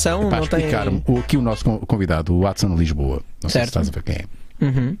tem canção, não tem. Aqui o nosso convidado, o Watson Lisboa, não sei se estás a ver quem é.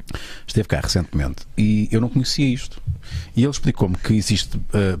 Esteve cá recentemente e eu não conhecia isto. E ele explicou-me que existe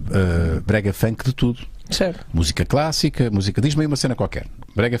brega funk de tudo. Certo. Música clássica, diz-me aí uma cena qualquer.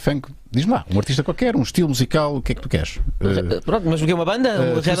 Brega funk, diz-me lá, um artista qualquer, um estilo musical, o que é que tu queres? Pronto, mas o que é uma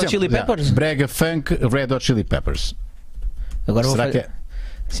banda? Red Hot Chili Peppers? Brega funk, Red Hot Chili Peppers. Agora será que é?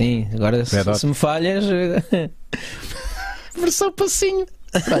 Sim, agora se me falhas. Versão passinho.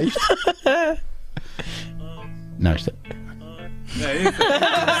 Será isto? Não, isto é.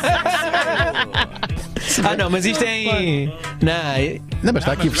 Não, mas isto é em. Não, mas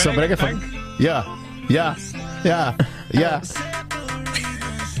está aqui a versão brega funk. Yeah.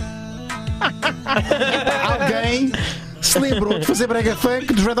 Alguém se lembrou de fazer brega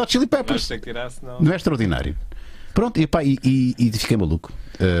funk dos Red Hot Chili Peppers. Não é extraordinário. Pronto, e fiquei maluco.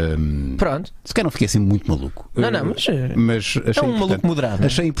 Pronto. Se calhar não fiquei assim muito maluco. Mas achei maluco moderado.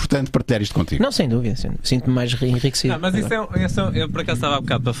 Achei importante partilhar isto contigo. Não, sem dúvida. Sinto-me mais enriquecido. Mas isso eu por acaso estava há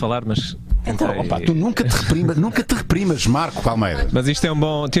bocado para falar, mas. Tu nunca te reprimas, Marco Almeida. Mas isto é um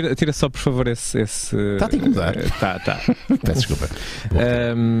bom. Tira só, por favor, esse. Está-te a incomodar. Tá. Peço desculpa.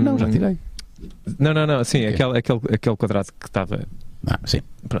 Não, já tirei. Não. Sim, aquele quadrado que estava. Sim.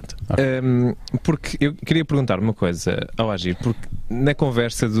 Pronto. Okay. Porque eu queria perguntar uma coisa ao Agir, porque na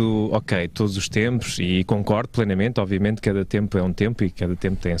conversa todos os tempos, e concordo plenamente, obviamente cada tempo é um tempo e cada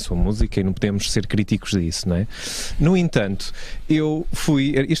tempo tem a sua música e não podemos ser críticos disso, não é? No entanto, eu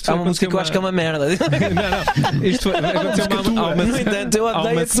fui. Há uma música que eu acho que é uma merda. Não. Isto aconteceu-me há uma No entanto, eu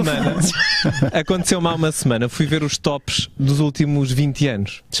odeio uma semana. Aconteceu-me há uma semana. Fui ver os tops dos últimos 20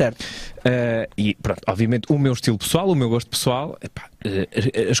 anos. Certo. E pronto, obviamente o meu estilo pessoal, o meu gosto pessoal,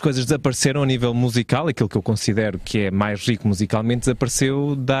 as coisas desapareceram a nível musical, aquilo que eu considero que é mais rico musicalmente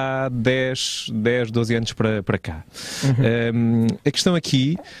desapareceu de há 10, 12 anos para cá. A questão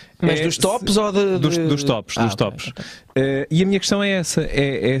aqui mas dos tops ou dos tops, dos tops. Okay. E a minha questão é essa,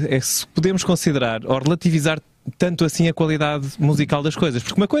 é se podemos considerar ou relativizar tanto assim a qualidade musical das coisas,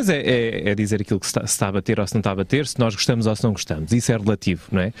 porque uma coisa é dizer aquilo que se está a bater ou se não está a bater, se nós gostamos ou se não gostamos, isso é relativo,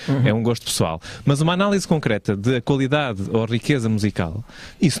 não é? É um gosto pessoal, mas uma análise concreta da qualidade ou riqueza musical,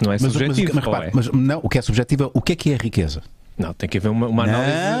 isso não é subjetivo. Mas não, o que é subjetivo é o que é riqueza. Não, tem que haver uma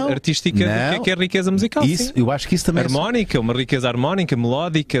análise artística do que é riqueza musical. Isso, eu acho que isso também harmónica, uma riqueza harmónica,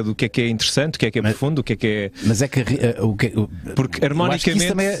 melódica, do que é interessante, do que é profundo, do que é. Mas é que porque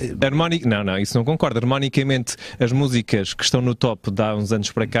harmonicamente. Não, isso não concordo. Harmonicamente, as músicas que estão no top de há uns anos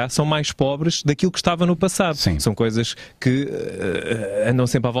para cá são mais pobres daquilo que estava no passado. Sim. São coisas que andam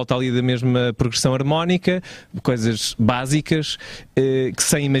sempre à volta ali da mesma progressão harmónica, coisas básicas, que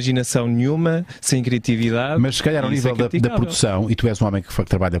sem imaginação nenhuma, sem criatividade. Mas se calhar ao nível da produção, e tu és um homem que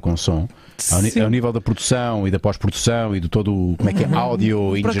trabalha com som, ao nível da produção e da pós-produção e de todo como é que é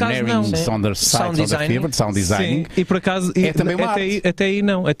audio, engineering, sound designing. Sim. E por acaso é também uma até aí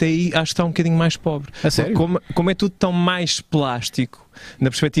acho que está um bocadinho mais pobre. A sério? Como é tudo tão mais plástico, na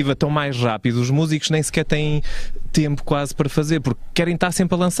perspectiva tão mais rápido, os músicos nem sequer têm tempo quase para fazer, porque querem estar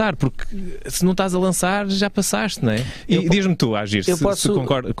sempre a lançar, porque se não estás a lançar já passaste, não é? E diz-me tu, Agir, se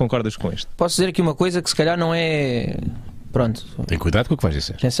concordas com isto. Posso dizer aqui uma coisa que se calhar não é. Pronto. Tem cuidado com o que vais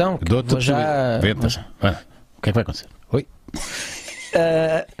dizer. Atenção, o que é que vai acontecer? Oi?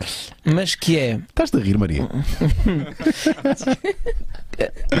 Mas que é. Estás-te a rir, Maria?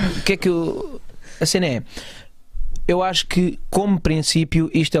 O que é que a cena é? Eu acho que, como princípio,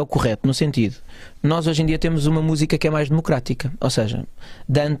 isto é o correto, no sentido, nós hoje em dia temos uma música que é mais democrática, ou seja,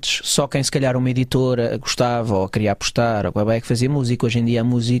 de antes só quem se calhar uma editora gostava ou queria apostar ou é que fazia música. Hoje em dia a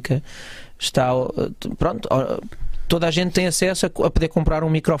música está, pronto, toda a gente tem acesso a poder comprar um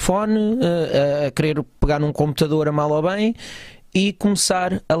microfone, a querer pegar num computador a mal ou bem e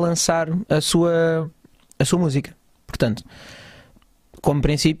começar a lançar a sua música. Portanto, como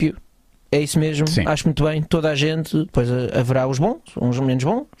princípio, é isso mesmo. Sim. Acho muito bem. Toda a gente, depois haverá os bons, uns menos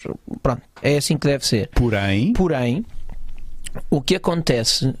bons. Pronto, é assim que deve ser. Porém, o que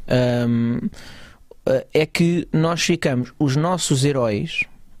acontece é que nós ficamos, os nossos heróis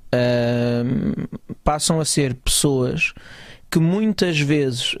passam a ser pessoas que muitas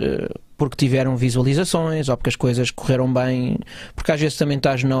vezes, porque tiveram visualizações ou porque as coisas correram bem, porque às vezes também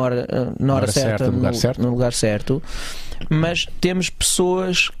estás na hora certa, no lugar certo, mas temos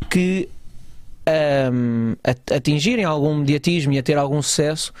pessoas que atingirem algum mediatismo e a ter algum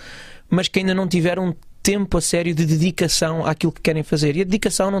sucesso, mas que ainda não tiveram tempo a sério de dedicação àquilo que querem fazer. E a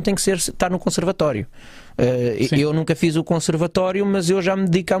dedicação não tem que ser estar no conservatório. Eu nunca fiz o conservatório, mas eu já me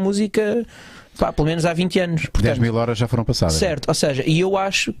dedico à música pelo menos há 20 anos. Portanto, 10 mil horas já foram passadas. Certo, ou seja, e eu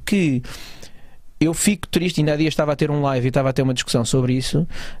acho que eu fico triste, ainda há dias estava a ter um live e estava a ter uma discussão sobre isso,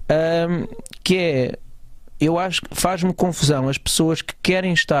 que é, eu acho que faz-me confusão as pessoas que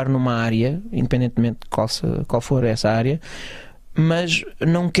querem estar numa área, independentemente de qual for essa área, mas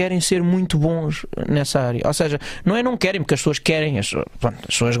não querem ser muito bons nessa área. Ou seja, não querem, porque as pessoas querem, as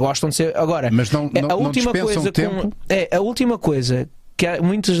pessoas gostam de ser. Agora, mas não dispensam tempo. A última coisa que há,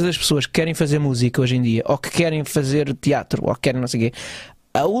 muitas das pessoas que querem fazer música hoje em dia, ou que querem fazer teatro, ou que querem não sei o quê,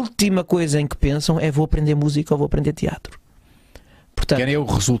 a última coisa em que pensam é: vou aprender música ou vou aprender teatro. Portanto, querem o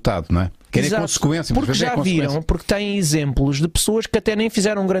resultado, não é? Querem a consequência. Porque já viram, porque têm exemplos de pessoas que até nem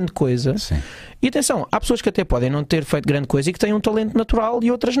fizeram grande coisa. Sim. E atenção, há pessoas que até podem não ter feito grande coisa e que têm um talento natural e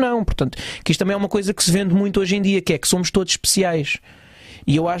outras não. Portanto, que isto também é uma coisa que se vende muito hoje em dia, que é que somos todos especiais.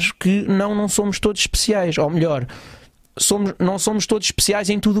 E eu acho que não somos todos especiais. Ou melhor, não somos todos especiais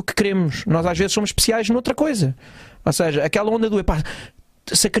em tudo o que queremos. Nós às vezes somos especiais noutra coisa. Ou seja, aquela onda do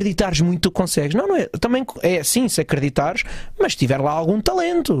se acreditares muito, tu consegues. Não é. Também é assim, se acreditares, mas tiver lá algum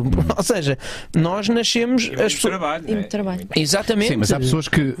talento. Ou seja, nós nascemos. E muito trabalho. E muito trabalho. Exatamente. Sim, mas há pessoas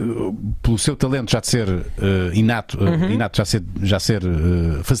que, pelo seu talento já de ser inato, já ser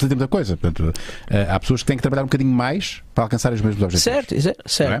facilita muita coisa. Portanto, há pessoas que têm que trabalhar um bocadinho mais para alcançar os mesmos objetivos.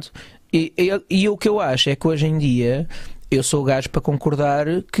 Certo. E o que eu acho é que hoje em dia eu sou o gajo para concordar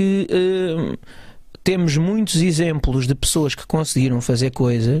que temos muitos exemplos de pessoas que conseguiram fazer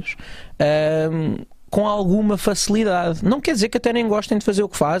coisas com alguma facilidade. Não quer dizer que até nem gostem de fazer o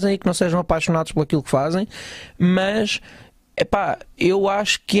que fazem e que não sejam apaixonados por aquilo que fazem, mas eu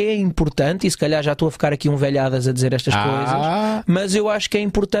acho que é importante, e se calhar já estou a ficar aqui um velhadas a dizer estas coisas, mas eu acho que é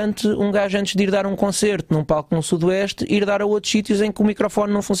importante um gajo, antes de ir dar um concerto num palco no Sudoeste, ir dar a outros sítios em que o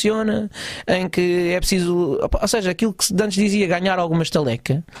microfone não funciona, em que é preciso, ou seja, aquilo que antes dizia, ganhar alguma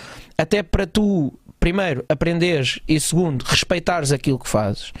estaleca, até para tu primeiro aprenderes e segundo respeitares aquilo que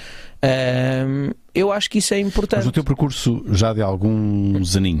fazes. Eu acho que isso é importante. Mas no teu percurso já de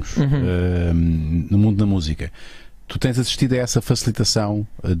alguns aninhos no mundo da música, tu tens assistido a essa facilitação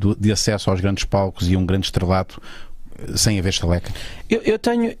de acesso aos grandes palcos e a um grande estrelato sem haver estaleca? Eu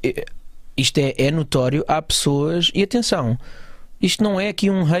tenho. Isto é notório. Há pessoas, e atenção, isto não é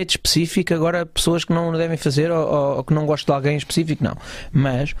aqui um hate específico, agora pessoas que não devem fazer ou que não gostam de alguém específico, não.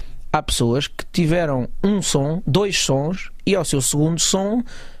 Mas há pessoas que tiveram um som, 2 sons, e ao seu segundo som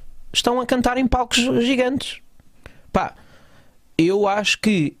estão a cantar em palcos gigantes. Eu acho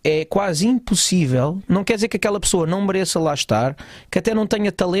que é quase impossível, não quer dizer que aquela pessoa não mereça lá estar, que até não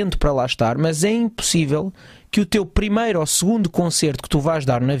tenha talento para lá estar, mas é impossível que o teu primeiro ou segundo concerto que tu vais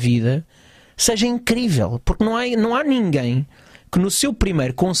dar na vida seja incrível, porque não há ninguém que no seu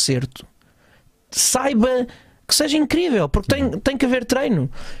primeiro concerto saiba que seja incrível, porque tem que haver treino.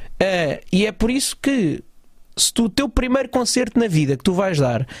 E é por isso que, se o teu primeiro concerto na vida que tu vais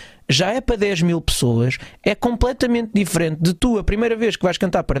dar já é para 10 mil pessoas, é completamente diferente de tu, a primeira vez que vais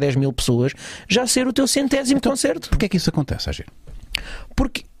cantar para 10 mil pessoas, já ser o teu 100º concerto. Porquê é que isso acontece, Agir?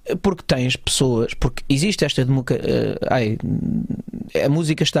 Porque tens pessoas, porque existe esta a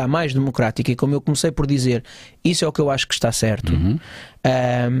música está mais democrática, e como eu comecei por dizer, isso é o que eu acho que está certo.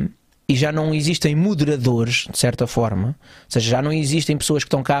 e já não existem moderadores, de certa forma, ou seja, já não existem pessoas que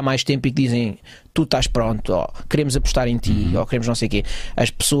estão cá há mais tempo e que dizem tu estás pronto, ou queremos apostar em ti, ou queremos não sei o quê. As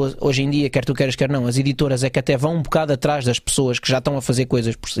pessoas, hoje em dia, quer tu queiras, quer não, as editoras é que até vão um bocado atrás das pessoas que já estão a fazer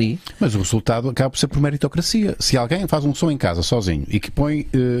coisas por si. Mas o resultado acaba por ser por meritocracia. Se alguém faz um som em casa, sozinho, e que põe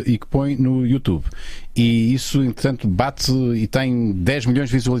no YouTube, e isso, entretanto, bate e tem 10 milhões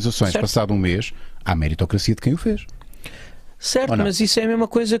de visualizações passado um mês, há meritocracia de quem o fez. Certo, mas isso é a mesma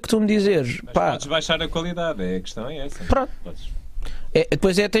coisa que tu me dizeres. Mas pá, podes baixar a qualidade, a questão é essa. Pronto.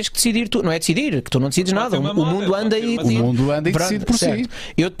 Depois tens que decidir tu, não é decidir, que tu não decides nada. O mundo anda e decide por si.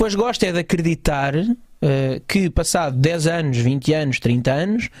 Eu depois gosto é de acreditar que passado 10 anos, 20 anos, 30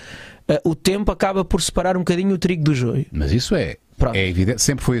 anos, o tempo acaba por separar um bocadinho o trigo do joio. Mas isso é evidente,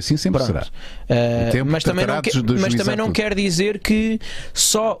 sempre foi assim, sempre será. Mas também não quer dizer que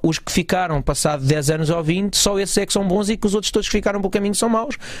só os que ficaram passado 10 anos ou 20, só esses é que são bons e que os outros todos que ficaram pelo caminho são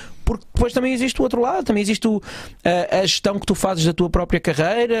maus. Porque depois também existe o outro lado, também existe a gestão que tu fazes da tua própria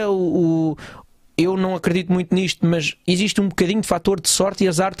carreira. Eu não acredito muito nisto, mas existe um bocadinho de fator de sorte e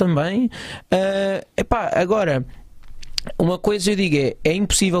azar também. Agora, uma coisa eu digo é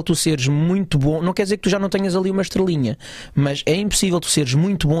impossível tu seres muito bom, não quer dizer que tu já não tenhas ali uma estrelinha, mas é impossível tu seres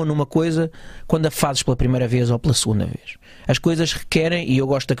muito bom numa coisa quando a fazes pela primeira vez ou pela segunda vez. As coisas requerem, e eu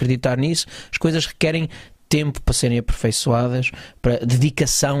gosto de acreditar nisso, as coisas requerem tempo para serem aperfeiçoadas, para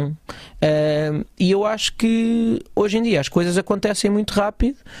dedicação, e eu acho que hoje em dia as coisas acontecem muito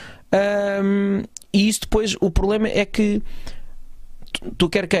rápido, e isso depois, o problema é que tu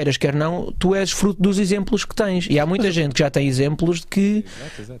quer queiras, quer não, tu és fruto dos exemplos que tens. E há muita gente que já tem exemplos de que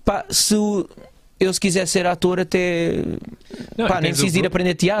pá, se quiser ser ator até nem preciso ir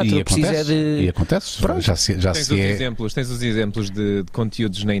aprender teatro, e acontece. Tens os exemplos de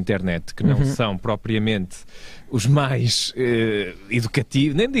conteúdos na internet que não são propriamente os mais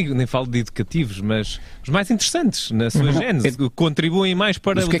educativos, nem falo de educativos, mas os mais interessantes na sua gênese, contribuem mais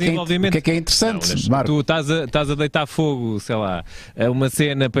para o desenvolvimento. O que é interessante, Marco? Tu estás a deitar fogo, sei lá, a uma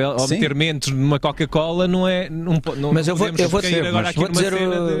cena ou meter mentos numa Coca-Cola, não é. Mas eu vou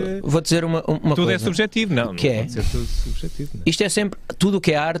dizer uma tudo coisa. É subjetivo, não que pode ser tudo subjetivo. Não. Isto é sempre, tudo o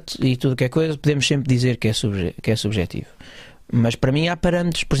que é arte e tudo o que é coisa, podemos sempre dizer que é subjetivo. Mas para mim há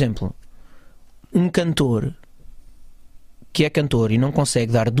parâmetros, por exemplo, um cantor que é cantor e não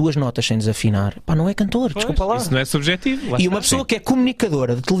consegue dar 2 notas sem desafinar, pá, não é cantor, desculpa lá. Isso não é subjetivo. E uma pessoa que é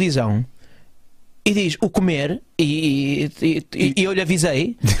comunicadora de televisão e diz o comer e eu lhe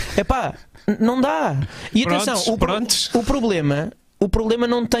avisei, epá, não dá. E atenção, o problema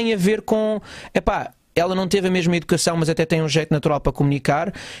não tem a ver com, epá, ela não teve a mesma educação, mas até tem um jeito natural para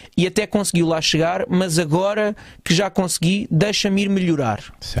comunicar e até conseguiu lá chegar, mas agora que já consegui, deixa-me ir melhorar.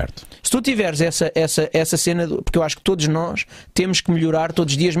 Certo. Se tu tiveres essa cena, porque eu acho que todos nós temos que melhorar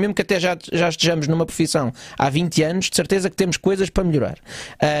todos os dias, mesmo que até já estejamos numa profissão há 20 anos, de certeza que temos coisas para melhorar.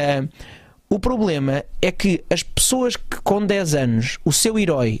 O problema é que as pessoas que com 10 anos, o seu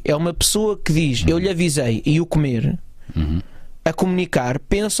herói é uma pessoa que diz eu lhe avisei e o comer... a comunicar,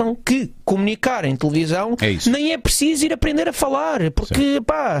 pensam que comunicar em televisão nem é preciso ir aprender a falar, porque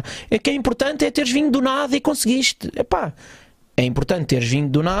pá, é que é importante é teres vindo do nada e conseguiste. Epá, é importante teres vindo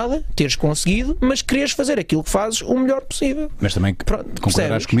do nada, teres conseguido, mas quereres fazer aquilo que fazes o melhor possível. Mas também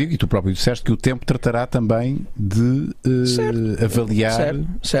concordarás comigo, e tu próprio disseste que o tempo tratará também de avaliar.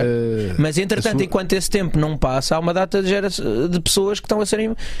 Certo. Mas entretanto, enquanto esse tempo não passa, há uma data de pessoas que estão a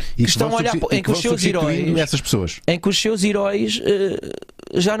serem que estão a olhar em que os seus heróis, essas pessoas, em que os seus heróis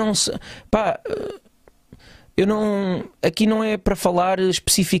já não se eu não, aqui não é para falar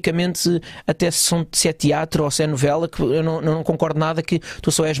especificamente até se é teatro ou se é novela, que eu não concordo nada que tu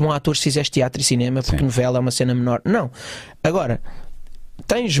só és bom ator se fizeres teatro e cinema, porque novela é uma cena menor. Não. Agora,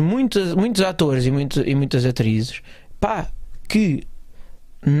 tens muitos atores e muitas atrizes, pá, que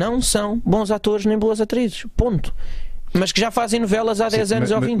não são bons atores nem boas atrizes. Ponto. Mas que já fazem novelas há 10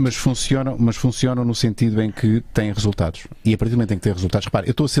 anos ou 20. Mas funcionam no sentido em que têm resultados. E a partir do momento em que têm resultados, repara,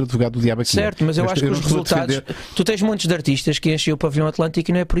 eu estou a ser advogado do diabo aqui. Certo, mas eu acho que os resultados... Tu tens montes de artistas que enchem o pavilhão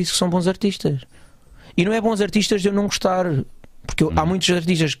Atlântico e não é por isso que são bons artistas. E não é bons artistas de eu não gostar. Porque há muitos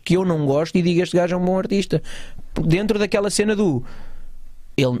artistas que eu não gosto e digo este gajo é um bom artista. Dentro daquela cena do...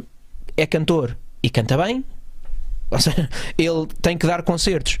 Ele é cantor e canta bem. Ou seja, ele tem que dar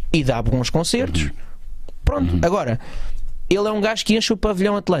concertos e dá bons concertos. Pronto, agora, ele é um gajo que enche o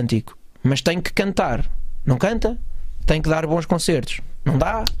pavilhão Atlântico, mas tem que cantar. Não canta? Tem que dar bons concertos. Não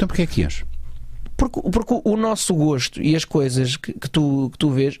dá? Então porquê é que enche? Porque o nosso gosto e as coisas que tu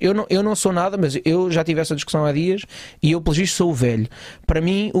vês, eu não sou nada, mas eu já tive essa discussão há dias e eu, pelo visto, sou o velho. Para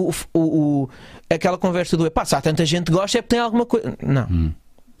mim, aquela conversa do pá, se há tanta gente que gosta é porque tem alguma coisa. Não.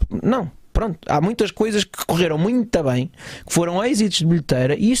 Não. Pronto, há muitas coisas que correram muito bem, que foram êxitos de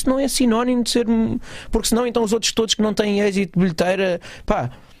bilheteira, e isso não é sinónimo de ser. Porque senão, então, os outros todos que não têm êxito de bilheteira, pá,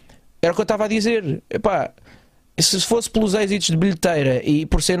 era o que eu estava a dizer, pá, se fosse pelos êxitos de bilheteira e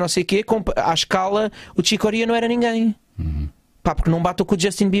por ser não sei o quê, à escala, o Chicoria não era ninguém. Pá, porque não bate o que o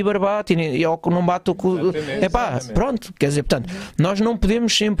Justin Bieber bate, e não bate o que é pá, pronto, quer dizer, portanto, nós não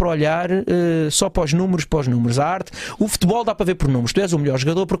podemos sempre olhar só para os números. A arte, o futebol dá para ver por números. Tu és o melhor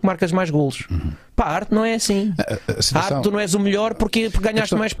jogador porque marcas mais golos. Pá, a arte não é assim. A arte, tu não és o melhor porque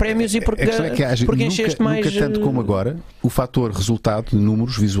ganhaste mais prémios e porque encheste mais. Nunca tanto como agora, o fator resultado de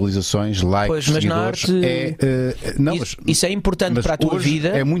números, visualizações, likes, pois, mas seguidores, na arte, isso é importante para a tua vida.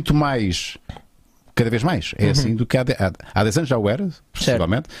 É muito mais. Cada vez mais. É assim do que há 10 anos já o era,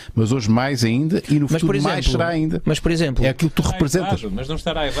 possivelmente, mas hoje mais ainda e no futuro mais será ainda. Mas, por exemplo, é aquilo que tu representas. Mas não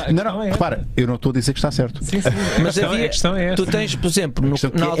estará Não, repara, eu não estou a dizer que está certo. Sim. Mas a questão é esta. Tu tens, por exemplo,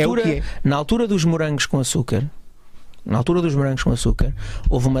 na altura dos morangos com açúcar.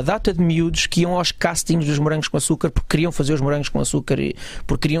 Houve uma data de miúdos que iam aos castings dos morangos com açúcar porque queriam fazer os morangos com açúcar e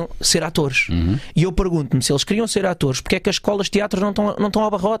porque queriam ser atores. E eu pergunto-me, se eles queriam ser atores, porque é que as escolas de teatro não estão ao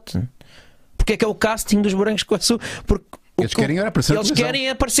barrote? Porque é que é o casting dos morangos com açúcar? Porque eles querem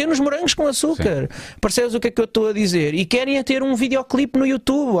aparecer nos morangos com açúcar. Percebes o que é que eu estou a dizer? E querem ter um videoclipe no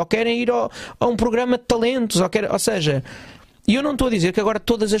YouTube, ou querem ir a um programa de talentos, ou seja, e eu não estou a dizer que agora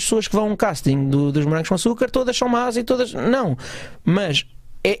todas as pessoas que vão a um casting dos morangos com açúcar, todas são más e todas. Não. Mas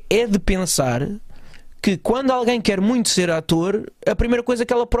é de pensar que quando alguém quer muito ser ator, a primeira coisa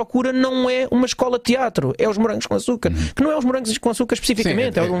que ela procura não é uma escola de teatro, é os morangos com açúcar. Que não é os morangos com açúcar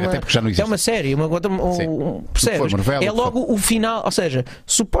especificamente. Sim, até porque já não existe. É uma série, percebes? É logo o final. Ou seja,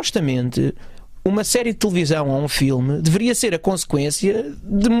 supostamente uma série de televisão ou um filme deveria ser a consequência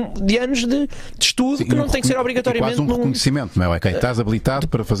de anos de estudo, que não tem que ser obrigatoriamente quase um reconhecimento, não é? Ok, estás habilitado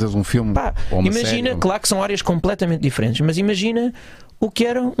para fazeres um filme ou uma imagina, série, claro que são áreas completamente diferentes, mas imagina o que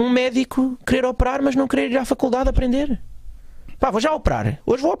era um médico querer operar, mas não querer ir à faculdade aprender. Pá, vou já operar.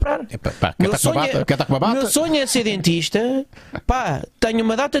 Hoje vou operar. Meu sonho é ser dentista. Pá, tenho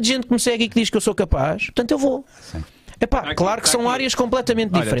uma data de gente que me segue e que diz que eu sou capaz, portanto eu vou. Sim. Claro que são áreas completamente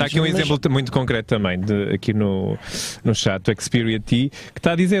diferentes. Está aqui um exemplo muito concreto também, aqui no chat, o Xperia T, que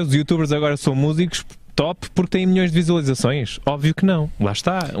está a dizer: os youtubers agora são músicos top porque têm milhões de visualizações. Óbvio que não. Lá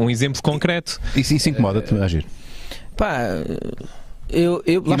está, um exemplo concreto. Isso incomoda-te, Agir? Pá,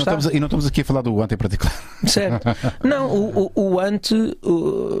 e não estamos aqui a falar do ante em particular. Certo. Não, o ante,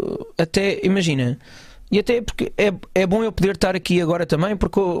 até, imagina. E até porque é bom eu poder estar aqui agora também,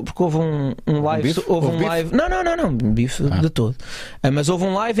 porque houve um live. Houve um live. Não, bife de todo. Mas houve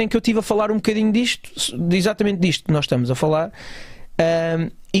um live em que eu estive a falar um bocadinho disto, exatamente disto que nós estamos a falar,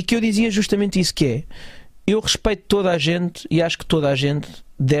 e que eu dizia justamente isso, que é: eu respeito toda a gente e acho que toda a gente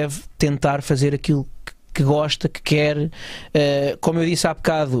deve tentar fazer aquilo que gosta, que quer. Como eu disse há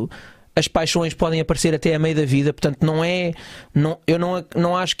bocado, as paixões podem aparecer até a meio da vida, portanto eu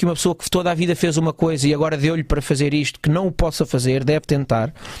não acho que uma pessoa que toda a vida fez uma coisa e agora deu-lhe para fazer isto, que não o possa fazer, deve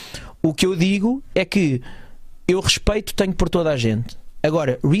tentar. O que eu digo é que eu respeito, tenho por toda a gente.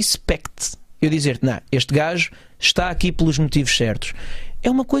 Agora, respect, eu dizer-te, não, este gajo está aqui pelos motivos certos, é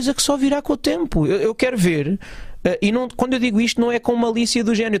uma coisa que só virá com o tempo. Eu quero ver. E quando eu digo isto, não é com malícia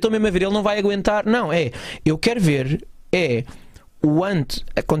do género, eu estou mesmo a ver, ele não vai aguentar. Não, eu quero ver o ante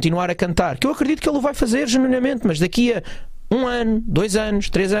a continuar a cantar, que eu acredito que ele o vai fazer genuinamente, mas daqui a 1 ano, 2 anos,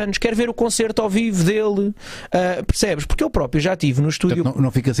 3 anos, quero ver o concerto ao vivo dele, percebes? Porque eu próprio já estive no estúdio. Portanto,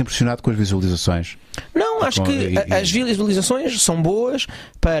 não ficas impressionado com as visualizações? Não, acho que as visualizações são boas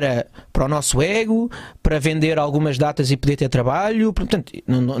para o nosso ego, para vender algumas datas e poder ter trabalho. Portanto,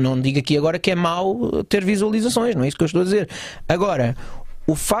 não digo aqui agora que é mau ter visualizações, não é isso que eu estou a dizer. Agora,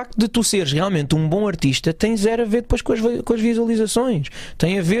 o facto de tu seres realmente um bom artista tem zero a ver depois com as visualizações.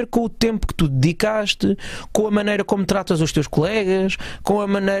 Tem a ver com o tempo que tu dedicaste, com a maneira como tratas os teus colegas, com a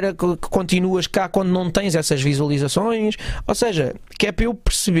maneira que continuas cá quando não tens essas visualizações. Ou seja, que é para eu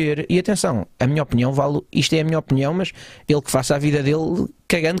perceber, e atenção, a minha opinião vale, isto é a minha opinião, mas ele que faça a vida dele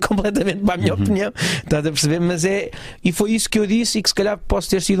cagando completamente para a minha opinião, estás a perceber? Mas e foi isso que eu disse, e que se calhar posso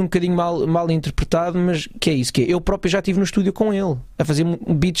ter sido um bocadinho mal interpretado, mas que é isso, que é, eu próprio já estive no estúdio com ele, a fazer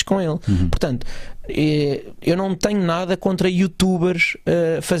beats com ele. Portanto, eu não tenho nada contra youtubers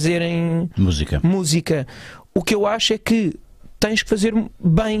fazerem música. O que eu acho é que tens que fazer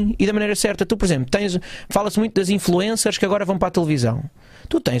bem e da maneira certa. Tu, por exemplo, fala-se muito das influencers que agora vão para a televisão.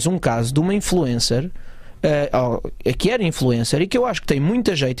 Tu tens um caso de uma influencer que era influencer e que eu acho que tem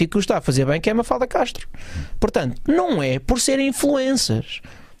muita jeito e que o está a fazer bem, que é a Mafalda Castro. Portanto, não é por serem influencers,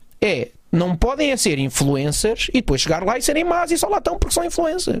 não podem ser influencers e depois chegar lá e serem más e só lá estão porque são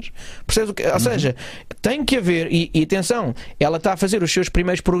influencers. Percebes o que? Ou seja, tem que haver, e atenção, ela está a fazer os seus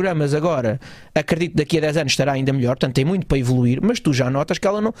primeiros programas agora, acredito que daqui a 10 anos estará ainda melhor, portanto tem muito para evoluir, mas tu já notas que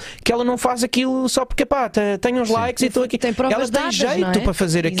ela não faz aquilo só porque tem uns likes e estou aqui. Ela tem jeito para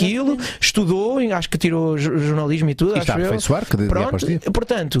fazer aquilo, estudou, acho que tirou jornalismo e tudo. E está a aperfeiçoar, que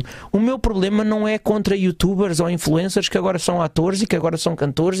portanto, o meu problema não é contra youtubers ou influencers que agora são atores e que agora são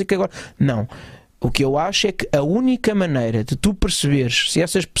cantores e que agora. Não. O que eu acho é que a única maneira de tu perceberes se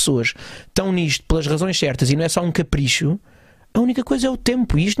essas pessoas estão nisto pelas razões certas e não é só um capricho, a única coisa é o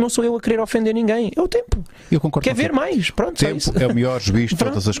tempo. E isto não sou eu a querer ofender ninguém. É o tempo. Eu concordo. Quer ver mais? Pronto, tempo é o melhor juiz de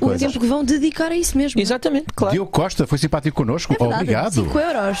todas as coisas. O tempo que vão dedicar a isso mesmo. Exatamente, claro. Diogo Costa foi simpático connosco. É verdade, obrigado. 5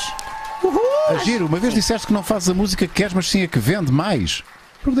 euros. Agir, uma vez disseste que não fazes a música que queres, mas sim a que vende mais.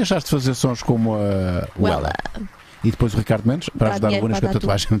 Por que deixaste de fazer sons como a Uela? E depois o Ricardo Mendes, para ajudar o Unas com a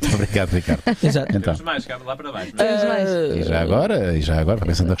tatuagem. Muito obrigado, Ricardo. Exato. Então. Temos mais, lá para baixo. E já agora, vai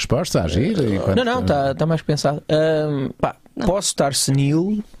pensando a resposta, a Agir. Não, está mais pensado. Posso estar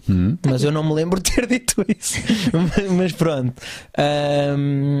senil, mas eu não me lembro de ter dito isso. Mas pronto.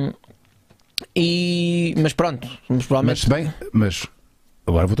 Mas pronto. Provavelmente... Mas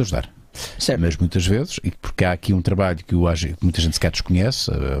agora vou-te ajudar. Certo. Mas muitas vezes, e porque há aqui um trabalho que o Agir, muita gente sequer desconhece,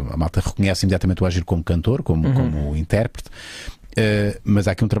 a malta reconhece imediatamente o Agir como cantor, como intérprete, mas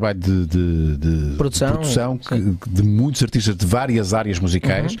há aqui um trabalho de produção de muitos artistas de várias áreas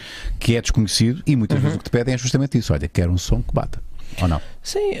musicais que é desconhecido, e muitas vezes o que te pedem é justamente isso: olha, quero um som que bata. Ou não?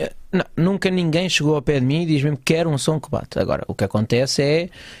 Sim, nunca ninguém chegou ao pé de mim e diz-me que quer um som que bate. Agora, o que acontece é,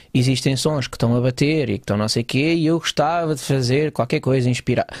 existem sons que estão a bater e que estão não sei o quê, e eu gostava de fazer qualquer coisa,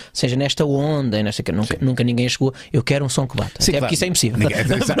 inspirar, seja nesta onda, nesta que nunca ninguém chegou, eu quero um som que bata. Sim, até porque isso é impossível.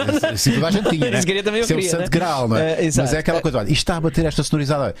 Se toda a gente tinha, né? Isso é um santo grau, não é? Mas é aquela coisa, olha, isto está a bater esta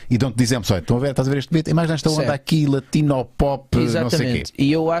sonorizada, olha, e dão-te exemplos, olha, estás a ver este beat, e mais nesta onda aqui, latino, pop, não sei o quê.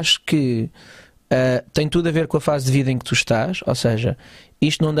 E eu acho que tem tudo a ver com a fase de vida em que tu estás, ou seja,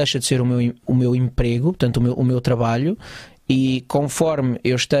 isto não deixa de ser o meu emprego, portanto o meu trabalho, e conforme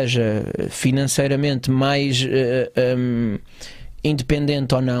eu esteja financeiramente mais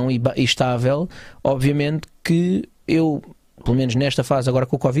independente ou não e estável, obviamente que eu, pelo menos nesta fase agora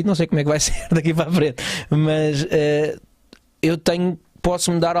com o Covid, não sei como é que vai ser daqui para a frente, mas eu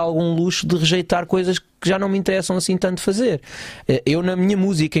posso-me dar algum luxo de rejeitar coisas que já não me interessam assim tanto fazer. Eu, na minha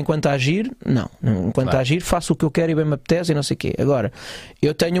música, enquanto Agir, não. Enquanto Agir, faço o que eu quero e bem me apetece e não sei o quê. Agora,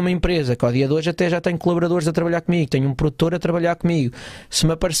 eu tenho uma empresa que ao dia de hoje até já tenho colaboradores a trabalhar comigo, tenho um produtor a trabalhar comigo. Se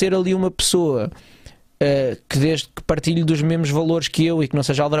me aparecer ali uma pessoa que desde que partilhe dos mesmos valores que eu e que não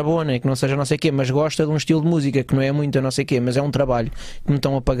seja aldrabona e que não seja não sei o quê, mas gosta de um estilo de música que não é muito não sei o quê, mas é um trabalho que me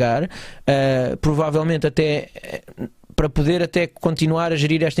estão a pagar, provavelmente até... para poder até continuar a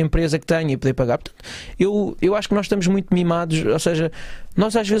gerir esta empresa que tenho e poder pagar. Portanto, eu acho que nós estamos muito mimados, ou seja,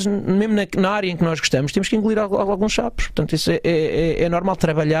 nós às vezes, mesmo na área em que nós gostamos, temos que engolir alguns sapos. Portanto, isso é normal.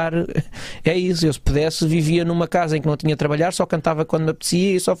 Trabalhar é isso. Eu, se pudesse, vivia numa casa em que não tinha de trabalhar, só cantava quando me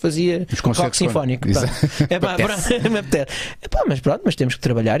apetecia e só fazia rock sinfónico. Mas temos que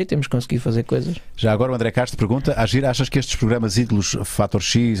trabalhar e temos que conseguir fazer coisas. Já agora o André Castro pergunta: Agir, achas que estes programas ídolos, Fator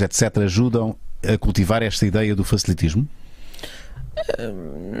X, etc., ajudam a cultivar esta ideia do facilitismo?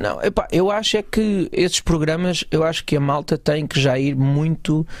 Não, eu acho é que esses programas, eu acho que a malta tem que já ir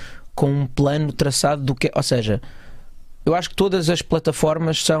muito com um plano traçado do que, ou seja, eu acho que todas as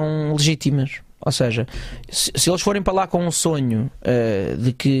plataformas são legítimas. Ou seja, se eles forem para lá com um sonho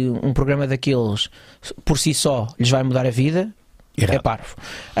de que um programa daqueles por si só lhes vai mudar a vida, é parvo.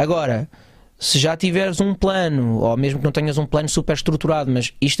 Agora, se já tiveres um plano, ou mesmo que não tenhas um plano super estruturado,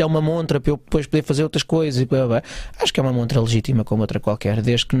 mas isto é uma montra para eu depois poder fazer outras coisas, acho que é uma montra legítima como outra qualquer,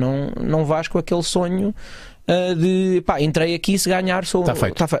 desde que não vás com aquele sonho de entrei aqui, se ganhar sou... Está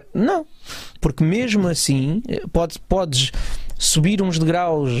feito. Não, porque mesmo assim podes subir uns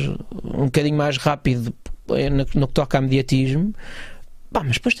degraus um bocadinho mais rápido no que toca a mediatismo,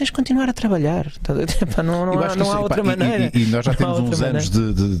 mas depois tens de continuar a trabalhar. Não há outra maneira. E nós já temos uns anos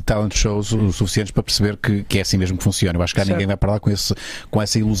de talent shows suficientes para perceber que é assim mesmo que funciona. Eu acho que ninguém vai para lá com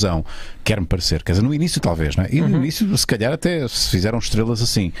essa ilusão. Quer-me parecer. Quer dizer, no início talvez, não é? E no início, se calhar, até se fizeram estrelas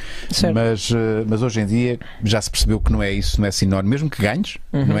assim. Mas hoje em dia já se percebeu que não é isso, não é sinónimo. Mesmo que ganhes,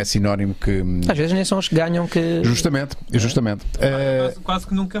 não é sinónimo que... Às vezes nem são os que ganham que... Justamente. Quase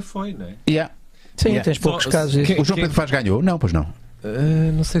que nunca foi, não é? Sim, tens poucos casos. O João Pedro Faz ganhou? Não, pois não.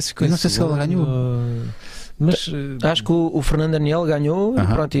 Não sei se ele ganhou. Mas acho que o Fernando Daniel ganhou e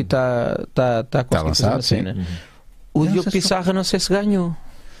pronto, e está lançado, fazer uma cena. O Diogo Pissarra não sei se ganhou.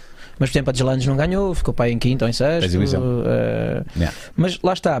 Mas por exemplo a Deslandes não ganhou, ficou para aí em quinto ou em sexto. Mas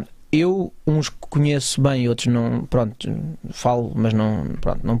lá está, eu uns conheço bem, outros não, pronto, falo, mas não,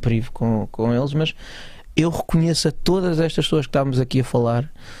 pronto, não privo com eles, mas eu reconheço a todas estas pessoas que estávamos aqui a falar.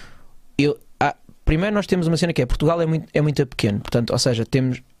 Primeiro nós temos uma cena que Portugal é muito pequeno, portanto, ou seja,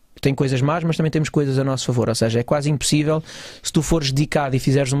 tem coisas más, mas também temos coisas a nosso favor, ou seja, é quase impossível, se tu fores dedicado e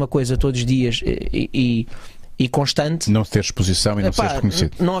fizeres uma coisa todos os dias e constante, não ter exposição e não seres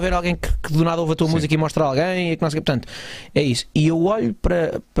reconhecido, não haver alguém que do nada ouve a tua música e mostra a alguém, e que não sei o que. Portanto, é isso. E eu olho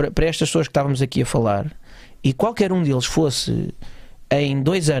para estas pessoas que estávamos aqui a falar, e qualquer um deles fosse em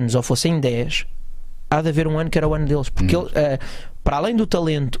 2 anos ou fosse em 10, há de haver um ano que era o ano deles, porque para além do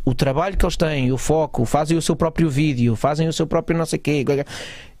talento, o trabalho que eles têm, o foco, fazem o seu próprio vídeo, fazem o seu próprio não sei o quê,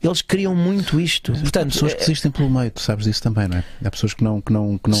 eles criam muito isto. Portanto, há pessoas que existem pelo meio, tu sabes disso também, não é? Há pessoas que não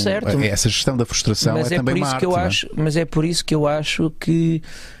certo. Essa gestão da frustração é também uma arte, mas é por isso que eu acho que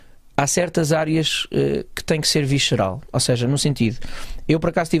há certas áreas que têm que ser visceral, ou seja, no sentido, eu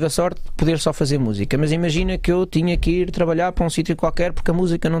por acaso tive a sorte de poder só fazer música, mas imagina que eu tinha que ir trabalhar para um sítio qualquer porque a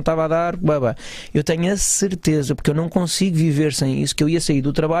música não estava a dar, eu tenho a certeza, porque eu não consigo viver sem isso, que eu ia sair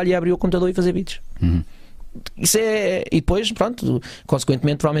do trabalho e abrir o computador e fazer beats. Isso é. E depois, pronto,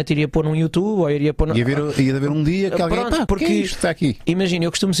 consequentemente, provavelmente iria pôr num YouTube ou iria pôr. Ia de haver um dia que alguém. Porque que é isto está aqui. Imagina,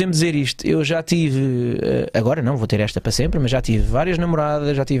 eu costumo sempre dizer isto. Eu já tive. Agora não, vou ter esta para sempre, mas já tive várias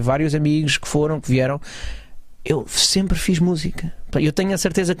namoradas, já tive vários amigos que vieram. Eu sempre fiz música. Eu tenho a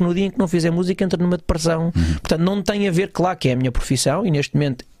certeza que no dia em que não fizer música entro numa depressão. Portanto, não tem a ver, claro, que é a minha profissão e neste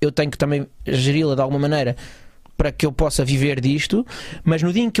momento eu tenho que também geri-la de alguma maneira para que eu possa viver disto, mas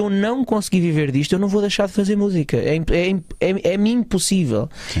no dia em que eu não conseguir viver disto, eu não vou deixar de fazer música. É-me impossível.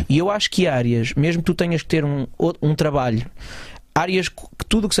 Sim. E eu acho que áreas, mesmo que tu tenhas que ter um trabalho, áreas que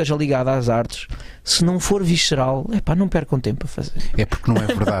tudo que seja ligado às artes, se não for visceral, não percam tempo a fazer. É porque não é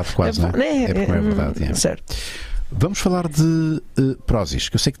verdade, quase, não é? É porque não é verdade. Certo. Vamos falar de Prozis,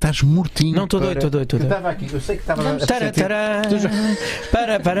 que eu sei que estás mortinho. Não, estou doido. Eu estava aqui, eu sei que estava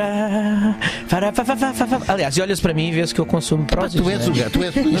Aliás, e olha-se para mim e vê-se que eu consumo Prozis. Tu és o gato, tu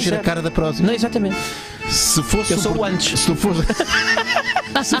és encher a cara da Prozis. Não, exatamente. Se fosse eu sou o antes. Se tu fosse...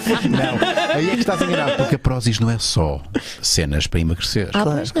 Não, aí é que estás enganado, porque a Prozis não é só cenas para emagrecer.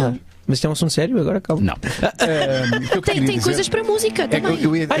 Claro. Mas isto é um assunto sério agora, calma. Não. Tem coisas para música também.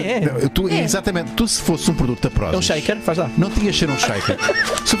 Exatamente. Tu, se fosse um produto da Prozis, é um shaker, faz lá. Não tinhas de ser um shaker.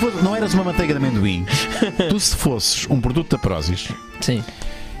 Não eras uma manteiga de amendoim. Tu, se fosses um produto da Prozis, sim,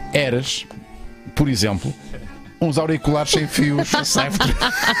 eras, por exemplo, uns auriculares sem fios Safety.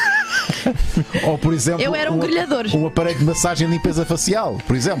 Ou, por exemplo, eu era um grelhador. Um aparelho de massagem e limpeza facial,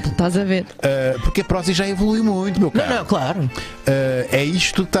 por exemplo. Estás a ver? Porque a Prozis já evoluiu muito, meu caro. Não, claro. É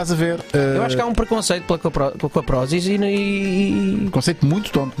isto que estás a ver. Eu acho que há um preconceito com a Prozis e... Conceito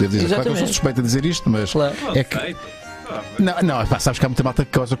muito tonto, devo dizer. Claro que eu sou suspeito a dizer isto, mas é que... Não, sabes que há muita malta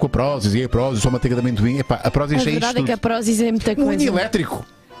que causa com a Prozis, e a Prozis, só manteiga de amendoim. A Prozis é isto. A verdade é que a Prozis é muita coisa. Um elétrico.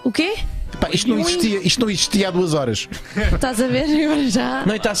 O quê? Isto não existia há 2 horas. Estás a ver? Agora já.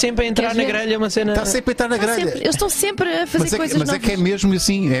 Não, e está sempre a entrar na grelha uma cena. Está sempre a entrar na grelha. Eles estão sempre a fazer coisas novas. Mas é que é mesmo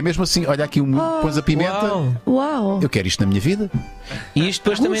assim. Olha aqui, pões a pimenta. Uau! Eu quero isto na minha vida. E isto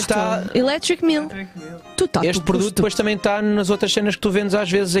depois também está. Electric Mill. Este produto depois também está nas outras cenas que tu vendes às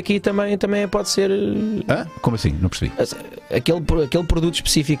vezes aqui também pode ser. Como assim? Não percebi. Aquele produto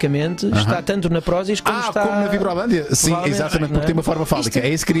especificamente está tanto na Prozis como está. Como na Vibrolândia. Sim, exatamente, porque tem uma forma fálica. É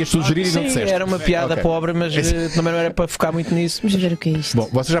isso que querias sugerir e não disseste. Era uma piada pobre, mas também não era para focar muito nisso. Vamos ver o que é isto. Bom,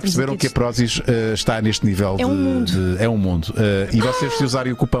 vocês já perceberam que a Prozis está neste nível de. É um mundo. E vocês, se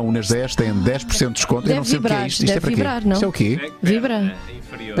usarem o cupom UNAS10, têm 10% de desconto. Eu não sei o que é isto. Isto é para quê? Isto é o quê? Vibra.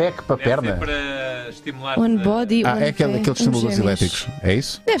 Pec para a perna. Para estimular. One body, one aqueles estimuladores elétricos. É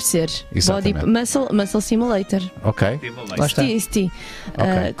isso? Deve ser. Exatamente. Body Muscle Simulator. Ok. Lá está.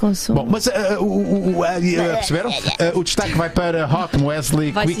 Consumo. Bom, mas perceberam? O destaque vai para Hot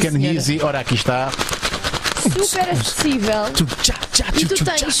Wesley, Quick and Easy. Ora, aqui está. Super acessível. E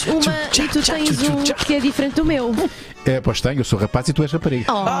tu tens um que é diferente do meu. Pois tenho, eu sou rapaz e tu és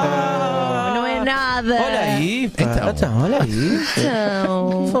rapariga. Não é nada. Olha aí, pá. Então, olha aí.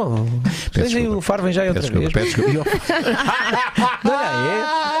 Então. Depois aí o Faro vem já outra vez. Olha aí.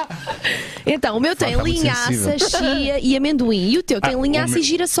 Então, o meu tem linhaça, chia e amendoim. E o teu tem linhaça e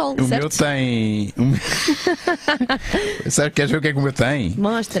girassol, o certo? Meu tem... Sério, queres ver o que é que o meu tem?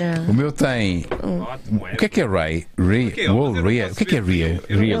 Mostra. O meu tem... O que é Ray? Ria? O que é Ria?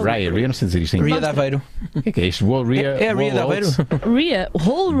 Ria? Não sei dizer isto em inglês. Ria de Aveiro. O que é isto? Ria? É a Ria de Aveiro. Ria?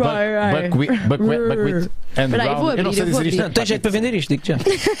 Whole Buckwheat and round. Eu não sei dizer isto. Não, tem jeito para vender isto, digo já.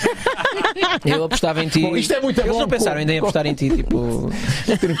 Eu apostava em ti. Bom, isto é muito bom. Eles não pensaram ainda em apostar em ti, tipo...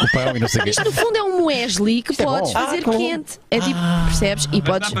 ter um cupão e não sei o que. Isto no fundo é um muesli que podes fazer quente. É tipo, percebes? E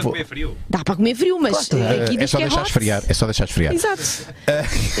podes. Dá para comer frio. Dá para comer frio, mas aqui É diz só que é deixar hot. esfriar. É só deixar esfriar. Exato.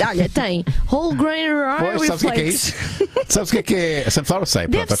 Olha, tem whole grain rye Pois, sabes o que é reflex. isso? Sabes o que é sunflower? Sei,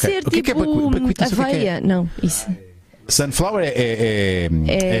 Deve pronto, ok. ser O que é tipo buckwheat? Não sei o que é. aveia. Não, isso. Sunflower é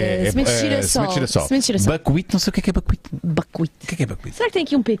semente de girassol. semente de girassol. Semente de girassol. Buckwheat, não sei o que é buckwheat. Buckwheat. O que é buckwheat? Será que tem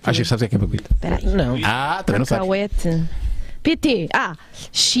aqui um PT? Acho que sabes o que é buckwheat. Espera aí. Não. Ah, também não sabes. Cacauete. PT.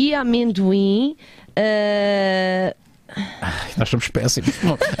 Chia, amendoim. Nós somos péssimos.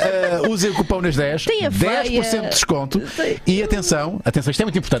 Bom, usem o cupom nas 10, Tem aveia. 10% de desconto. E atenção, isto é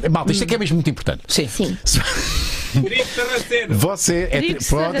muito importante. Malta, isto é que é mesmo muito importante. Sim. Sim. Trigo sarraceno. Você é Trigo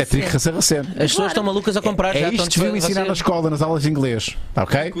pronto, é trigo sarraceno. As pessoas estão malucas a comprar já. É isto que deviam ensinar na escola, nas aulas de inglês.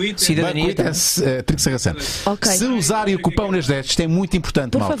 Ok? Buckwheat. Cidadania. Buckwheat é trigo sarraceno. Ok. Se usarem o cupom nas 10, isto é muito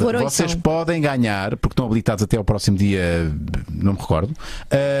importante, Por malta. favor, ouçam. Vocês podem ganhar, porque estão habilitados até ao próximo dia, não me recordo,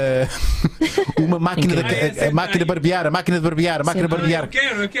 uma máquina a máquina de barbear, a máquina de barbear, a máquina de barbear.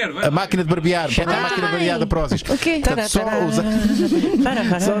 Eu quero. vai. A máquina de barbear, pronto, a máquina de barbear da Prozis. Ok. Portanto, só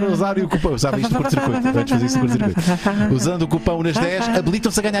usarem o cupom. Usava isto no curto-circuito. Antes de fazer isto no curto-circuito. Usando o cupom nas 10,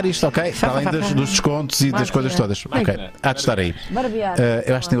 habilitam-se a ganhar isto, ok? Para além dos descontos e das coisas todas. Ok, há de estar aí. Barbear.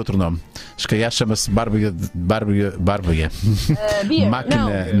 Eu acho que tem outro nome. Se calhar chama-se Barbia. Beer.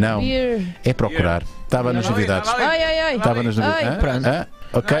 Máquina. Não. Beer. É procurar. Estava nas novidades. Ai. Estava nas novidades. Ai. Pronto.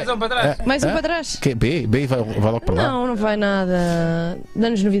 Ok. Mais um para trás. Mais um para trás. B vai logo para lá. Não vai nada.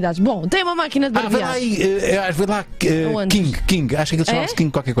 Dá-nos novidades. Bom, tem uma máquina de Vai barbear. lá aí, vai lá, Aonde? King, acho que ele chamava-se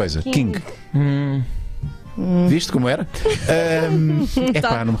King qualquer coisa. King. Viste como era?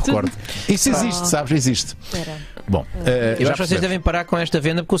 Epá, não me recordo. Isso existe, sabes? Existe. Bom, Eu acho que vocês devem parar com esta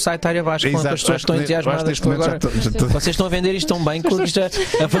venda porque o site está aí abaixo com as pessoas estão entusiasmadas. Vocês estão a vender isto tão bem que isto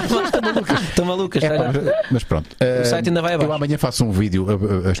estão malucas. Mas pronto, O site ainda vai eu abaixo. amanhã faço um vídeo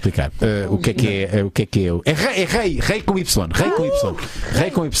a explicar o que é que é rei com Y, rei com Y,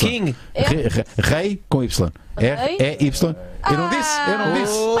 rei com Y, King. rei com Y, R-E-Y. Eu não disse.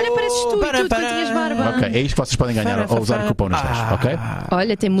 Olha, pareces tu e tu para. quando tinhas barba. Ok, é isto que vocês podem ganhar ao usar o cupom nas 10, ok?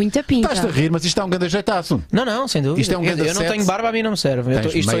 Olha, tem muita pinta. Estás-te a rir, mas isto é um grande jeitaço. Não, sem dúvida. Isto é um grande eu não set. tenho barba, a mim não me serve.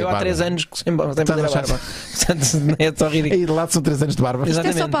 Tens Isto sou eu há meia 3 barba. anos sem fazer a Estás a achar- barba. Portanto, é só ridículo. Aí de lado são 3 anos de barba. Isto é só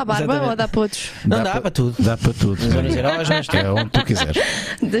Exatamente, para a barba exatamente. ou dá para outros? Não dá para tudo. Dá para tudo. Vamos dizer, É onde tu quiseres.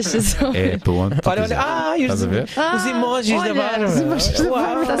 Deixa só. É para onde tu Olha, quiseres. Estás a ver? os emojis da barba.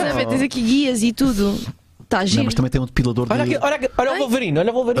 Uau. Estás a ver? Tens aqui guias e tudo. Está Não, giro. mas também tem um depilador de... Olha o Wolverine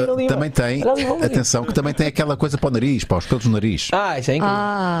ali. Também tem, Olha ali o Wolverine. atenção, que também tem aquela coisa para o nariz, para os pelos do nariz. Isso é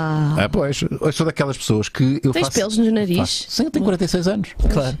incrível. Pois, eu sou daquelas pessoas que eu Tens faço... pelos no nariz? Faço. Sim, eu tenho 46 anos.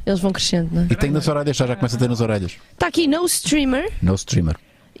 Claro. Eles vão crescendo, não é? E tenho nas orelhas, já começo a ter nas orelhas. Está aqui No Streamer No streamer.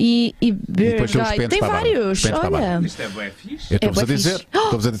 e Beer depois tem os Guide. pentos Tem para a barba. vários. Os pentos para a barba. Olha, Isto é bem fixe. Eu estou-vos bué a dizer.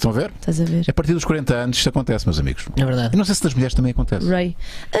 fixe. Estão a ver? estás a ver? A partir dos 40 anos isto acontece, meus amigos. É verdade. Eu não sei se das mulheres também acontece. Ray.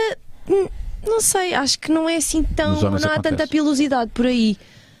 Não sei, acho que não é assim tão. Nos homens Não há acontece. tanta pilosidade por aí.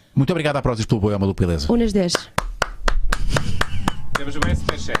 Muito obrigado à Prozis pelo apoio ao Maluco Beleza. Unas 10. Temos bem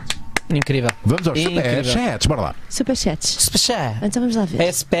superchats. Incrível. Vamos aos Incrível. superchats, bora lá. Superchats. Special. Então vamos lá ver.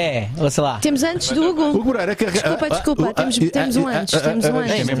 SP. Olha sei lá. Temos antes do Hugo. O Moreira carrega... Desculpa. Temos um antes. Temos um antes. Temos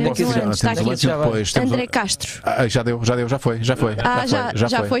Temos um antes. Está um aqui. antes e depois. Temos André Castro. Já deu, já foi. Já foi,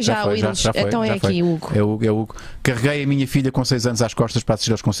 o Ídolos. Então é aqui, Hugo. É o Hugo. Carreguei a minha filha com 6 anos às costas para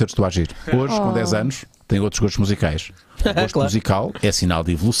assistir aos concertos do Agir. Hoje, com 10 anos, tem outros gostos musicais. O gosto Claro. musical é sinal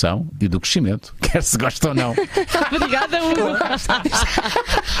de evolução e do crescimento, quer se gosta ou não. Obrigada, Hugo.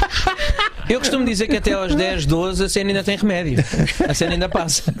 Eu costumo dizer que até aos 10, 12 a cena ainda tem remédio. A cena ainda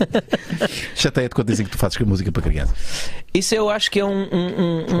passa. Chateia-te quando dizem que tu fazes música para criança. Isso eu acho que é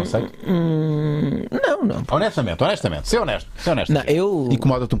Consegue? Não. Honestamente. Ser honesto. Não, eu...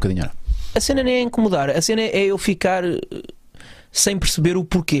 Incomoda-te um bocadinho, não? A cena nem é incomodar. A cena é eu ficar sem perceber o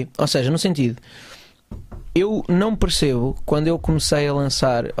porquê. Ou seja, no sentido... Eu não percebo quando eu comecei a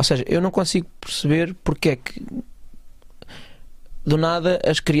lançar... Ou seja, eu não consigo perceber porque é que do nada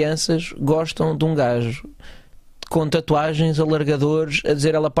as crianças gostam de um gajo com tatuagens, alargadores, a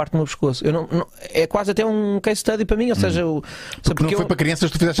dizer ela parte no meu pescoço. Eu não, é quase até um case study para mim. Ou seja, Porque não foi para crianças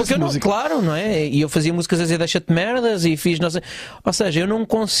que tu fizeste essa música. Claro, não é? E eu fazia músicas a dizer deixa-te merdas e fiz... Ou seja, eu não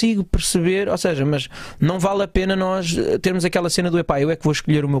consigo perceber... Ou seja, mas não vale a pena nós termos aquela cena do epá, eu é que vou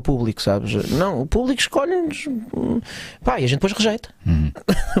escolher o meu público, sabes? Não, o público escolhe-nos... Pá, e a gente depois rejeita.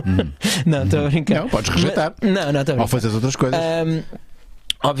 Não, estou a brincar. Não, podes rejeitar. Não, estou a brincar. Ou fazes outras coisas.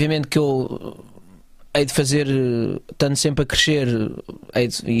 Obviamente que eu... hei de fazer, estando sempre a crescer,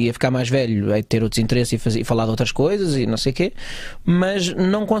 e a ficar mais velho, hei de ter outros interesses e falar de outras coisas e não sei o quê, mas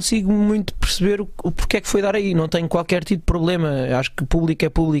não consigo muito perceber o porquê é que foi dar aí. Não tenho qualquer tipo de problema. Acho que público é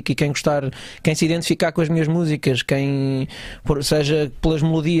público, e quem gostar, quem se identificar com as minhas músicas, seja pelas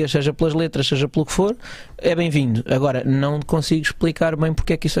melodias, seja pelas letras, seja pelo que for, é bem-vindo. Agora, não consigo explicar bem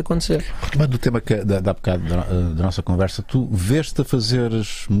porque é que isso aconteceu. Retomando o tema da bocado da nossa conversa, tu vês-te a fazer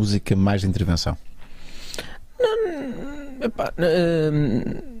música mais de intervenção?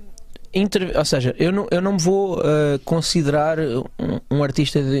 Ou seja, eu não me vou considerar um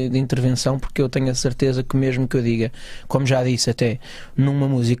artista de intervenção, porque eu tenho a certeza que, mesmo que eu diga, como já disse até, numa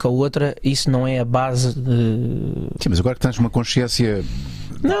música ou outra, isso não é a base de... Sim, mas agora que tens uma consciência...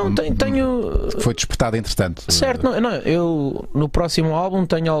 Não, tenho... que foi despertada entretanto. Certo, eu no próximo álbum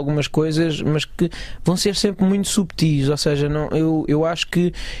tenho algumas coisas, mas que vão ser sempre muito subtis. Ou seja, eu acho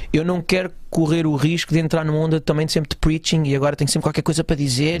que eu não quero correr o risco de entrar numa onda também de sempre de preaching, e agora tenho sempre qualquer coisa para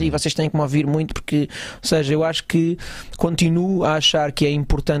dizer e vocês têm que me ouvir muito, porque, ou seja, eu acho que continuo a achar que é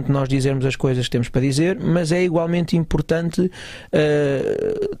importante nós dizermos as coisas que temos para dizer, mas é igualmente importante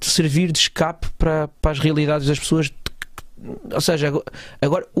servir de escape para as realidades das pessoas. Ou seja,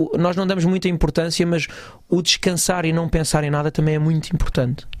 agora nós não damos muita importância, mas o descansar e não pensar em nada também é muito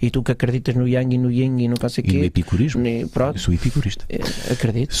importante. E tu que acreditas no Yang e no Yin e no não sei quê, e no epicurismo, pronto, eu sou epicurista,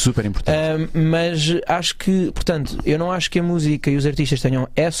 acredito, super importante. Mas acho que, portanto, eu não acho que a música e os artistas tenham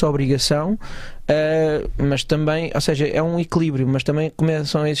essa obrigação, mas também, ou seja, é um equilíbrio, mas também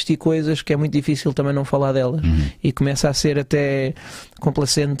começam a existir coisas que é muito difícil também não falar delas, e começa a ser até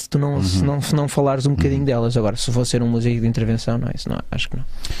complacente tu não falares um bocadinho delas. Agora, se for ser um músico de intervenção, não, isso não, acho que não.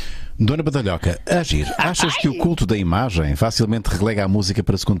 Dona Badalhoca, Agir, achas que o culto da imagem facilmente relega a música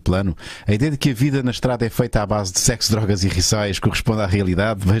para segundo plano? A ideia de que a vida na estrada é feita à base de sexo, drogas e rissóis corresponde à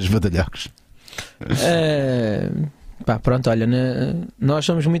realidade? Vejo Badalhocos. Pronto, olha, nós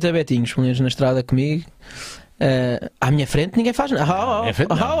somos muito abetinhos, pelo menos na estrada comigo. À minha frente ninguém faz nada.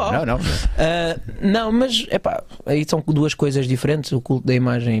 Não, mas aí são duas coisas diferentes: o culto da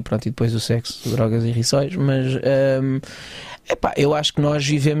imagem e depois o sexo, drogas e rissóis. Mas eu acho que nós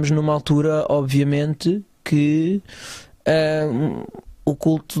vivemos numa altura, obviamente, que o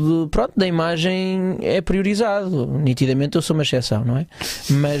culto da imagem é priorizado. Nitidamente eu sou uma exceção, não é?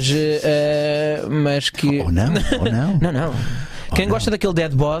 Mas que... Ou não. Não. Quem gosta daquele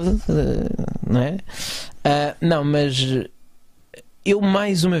dead body, não é? Não, mas eu,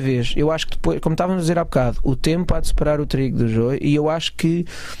 mais uma vez, eu acho que depois, como estávamos a dizer há bocado, o tempo há de separar o trigo do joio, e eu acho que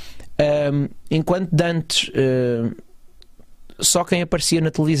enquanto de antes só quem aparecia na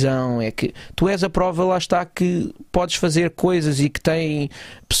televisão, é que tu és a prova, lá está, que podes fazer coisas e que tem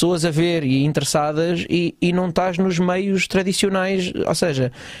pessoas a ver e interessadas, e não estás nos meios tradicionais. Ou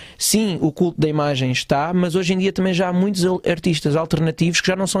seja, sim, o culto da imagem está, mas hoje em dia também já há muitos artistas alternativos que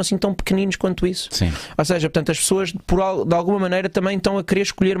já não são assim tão pequeninos quanto isso. Sim. Ou seja, portanto, as pessoas de alguma maneira também estão a querer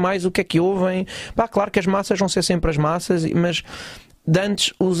escolher mais o que é que ouvem. Claro que as massas vão ser sempre as massas, mas de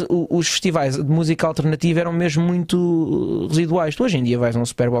antes os festivais de música alternativa eram mesmo muito residuais. Tu hoje em dia vais a um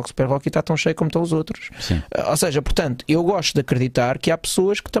Super Rock e está tão cheio como estão os outros. Sim. Ou seja, portanto, eu gosto de acreditar que há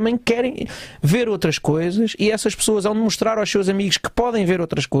pessoas que também querem ver outras coisas, e essas pessoas hão de mostrar aos seus amigos que podem ver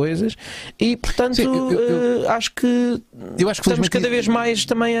outras coisas, e portanto sim, acho que estamos cada vez mais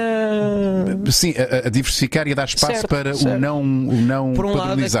também a diversificar e a dar espaço certo, para certo. o não por um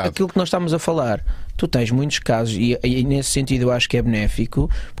padronizado. lado, aquilo que nós estamos a falar, tu tens muitos casos, e nesse sentido eu acho que é benéfico,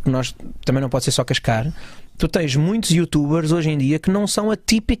 porque nós também não pode ser só cascar. Tu tens muitos youtubers hoje em dia que não são a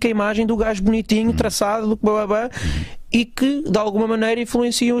típica imagem do gajo bonitinho, traçado, e que de alguma maneira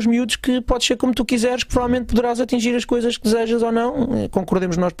influenciam os miúdos, que podes ser como tu quiseres, que provavelmente poderás atingir as coisas que desejas ou não,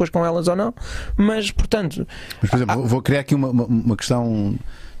 concordemos nós depois com elas ou não, mas portanto... Mas, por exemplo, vou criar aqui uma questão.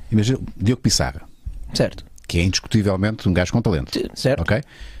 Imagina Diogo Pissarra, certo, que é indiscutivelmente um gajo com talento, certo, ok?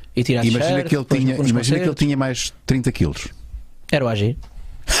 E Imagina que ele tinha mais 30 quilos. Era o Agir.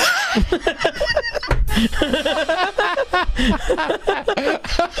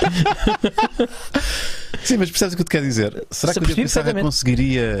 Sim, mas percebes o que eu te quero dizer? Será que o Diogo Pissarra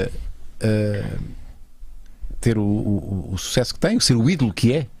conseguiria ter o sucesso que tem, ser o ídolo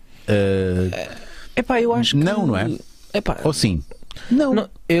que é? Eu acho que não é? Ou sim? Não.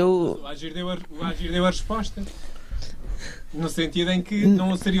 O Agir deu a resposta. No sentido em que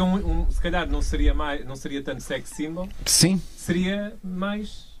não seria se calhar não seria tanto sex symbol. Sim. Seria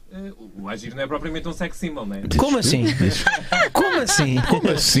mais o Agir não é propriamente um sex symbol, não é? Como assim? Como assim? Como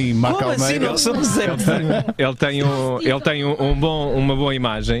assim, Macalmeira? Não somos Ele tem uma boa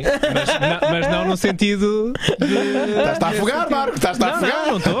imagem, mas não no sentido de... Estás-te a afogar, Marco, estás-te a afogar.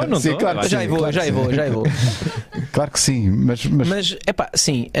 Não estou. Sim, claro que Já sim, vou. Claro que sim, Mas,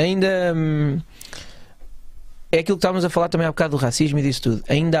 sim, ainda... É aquilo que estávamos a falar também há bocado do racismo e disso tudo.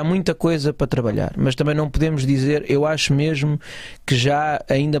 Ainda há muita coisa para trabalhar, mas também não podemos dizer, eu acho mesmo que já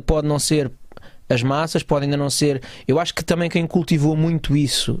ainda pode não ser as massas, pode ainda não ser... Eu acho que também quem cultivou muito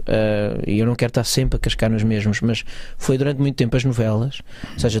isso, e eu não quero estar sempre a cascar nos mesmos, mas foi durante muito tempo as novelas.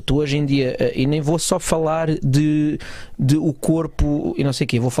 Ou seja, tu hoje em dia, e nem vou só falar de o corpo e não sei o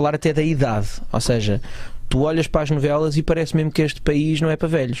quê, vou falar até da idade. Ou seja, tu olhas para as novelas e parece mesmo que este país não é para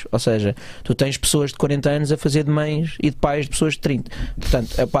velhos. Ou seja, tu tens pessoas de 40 anos a fazer de mães e de pais de pessoas de 30. Portanto,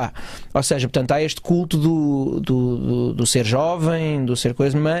 portanto, há este culto do ser jovem, do ser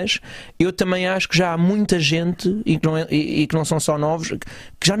coisa, mas eu também acho que já há muita gente e que não são só novos,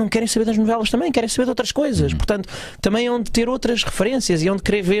 que já não querem saber das novelas também, querem saber de outras coisas. Portanto, também é onde ter outras referências e onde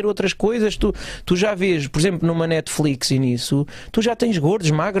querer ver outras coisas. Tu já vês, por exemplo, numa Netflix e nisso, tu já tens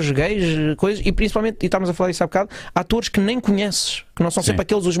gordos, magros, gays, coisas, e principalmente, e estamos a falar isso há bocado, atores que nem conheces, que não são sempre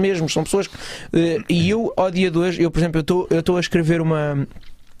aqueles os mesmos, são pessoas que, e eu, ao dia de hoje, por exemplo, eu estou a escrever uma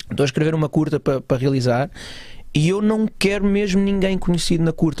curta para realizar, e eu não quero mesmo ninguém conhecido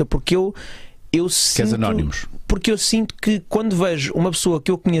na curta, porque eu sinto... Queres anónimos? Porque eu sinto que quando vejo uma pessoa que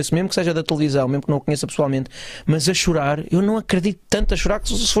eu conheço, mesmo que seja da televisão, mesmo que não a conheça pessoalmente, mas a chorar, eu não acredito tanto a chorar que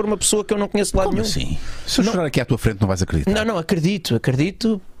se for uma pessoa que eu não conheço de lado nenhum. Assim? Se eu chorar aqui à tua frente não vais acreditar? Não,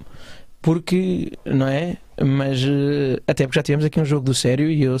 acredito porque, não é? Mas até porque já tivemos aqui um jogo do sério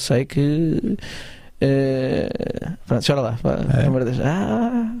e eu sei que pronto, chora lá,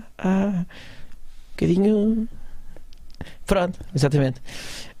 bocadinho, pronto, exatamente.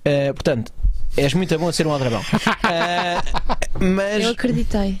 Portanto, és muito bom a ser um aldrabão. Mas eu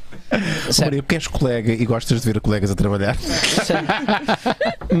acreditei. Maria, porque és colega e gostas de ver colegas a trabalhar.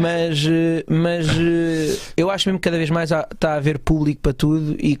 Mas eu acho mesmo que cada vez mais está a haver público para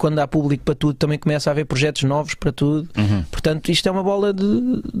tudo, e quando há público para tudo também começa a haver projetos novos para tudo. Portanto, isto é uma bola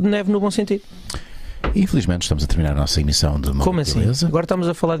de neve no bom sentido. Infelizmente estamos a terminar a nossa emissão de Maluco. Como assim? Beleza. Agora estamos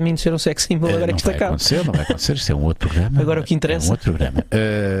a falar de mim de ser um sex symbol, agora que isto acaba. Não vai acontecer, isto é um outro programa. Agora o que interessa. É um outro programa.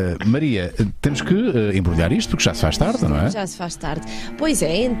 Maria, temos que embrulhar isto porque já se faz tarde, não é? Já se faz tarde. Pois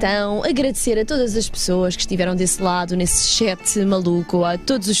é, então, agradecer a todas as pessoas que estiveram desse lado, nesse chat maluco, a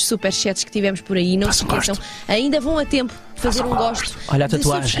todos os super chats que tivemos por aí. Não se esqueçam, ainda vão a tempo de fazer um gosto. Olha a de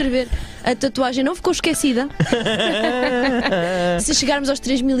tatuagem. subscrever. A tatuagem não ficou esquecida. Se chegarmos aos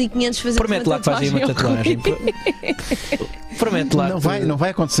 3.500, fazemos Promete lá que faz aí uma tatuagem. Promete lá. Não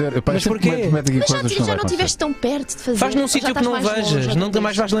vai acontecer. Mas porquê? Mas já não estiveste tão perto de fazer. Faz num sítio que não vejas, nunca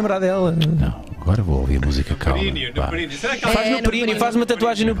mais vais lembrar dela. Não, agora vou ouvir a música calma. No períneo. Será que Faz no períneo, faz uma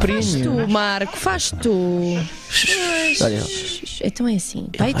tatuagem no Faz períneo. tu, Marco, faz tu. Olha, Então é assim.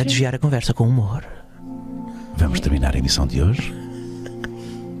 vai desviar a conversa com humor. Vamos terminar a emissão de hoje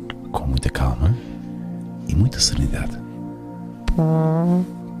com muita calma e muita serenidade.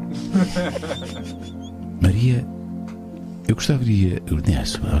 Maria, eu gostaria...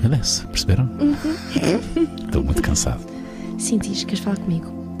 Agradece, perceberam? Estou muito cansado. Sim, diz, queres falar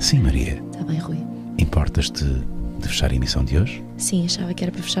comigo? Sim, Maria. Está bem, Rui. Importas-te de fechar a emissão de hoje? Sim, achava que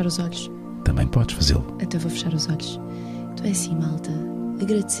era para fechar os olhos. Também podes fazê-lo. Então vou fechar os olhos. Então é assim, malta.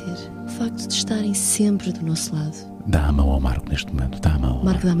 Agradecer o facto de estarem sempre do nosso lado. Dá a mão ao Marco neste momento. Dá a mão.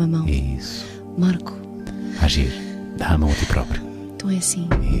 Marco, dá-me a mão. Isso. Marco. Agir. Dá a mão a ti próprio. Então é assim.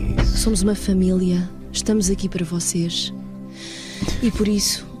 Isso. Somos uma família. Estamos aqui para vocês. E por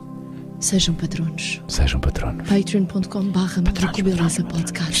isso, sejam patronos. Sejam patronos. Patreon.com/Maluco Beleza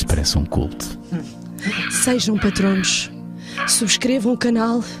Podcast. Isto parece um culto. Sejam patronos. Subscrevam o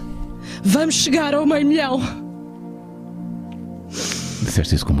canal. Vamos chegar ao 500 000.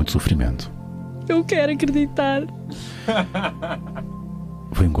 Disseste isso com muito sofrimento. Eu quero acreditar.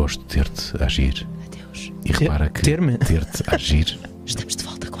 Foi um gosto ter-te a agir. Adeus. E repara que Ter-me? ter-te a agir Estamos de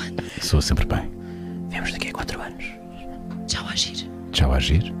volta quando? soa sempre bem. Vemos daqui a 4 anos. Tchau, Agir. Tchau,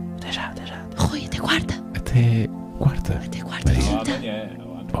 agir. Até já, até já. Rui, até quarta. Até quarta. Até quarta, Maria. quinta.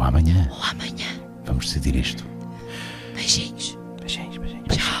 Ou amanhã. Ou amanhã. Vamos decidir isto. Beijinhos. Beijinhos,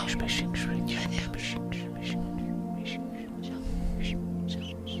 beijinhos. Tchau. Beijinhos.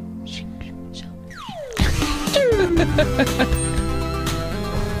 Tchau.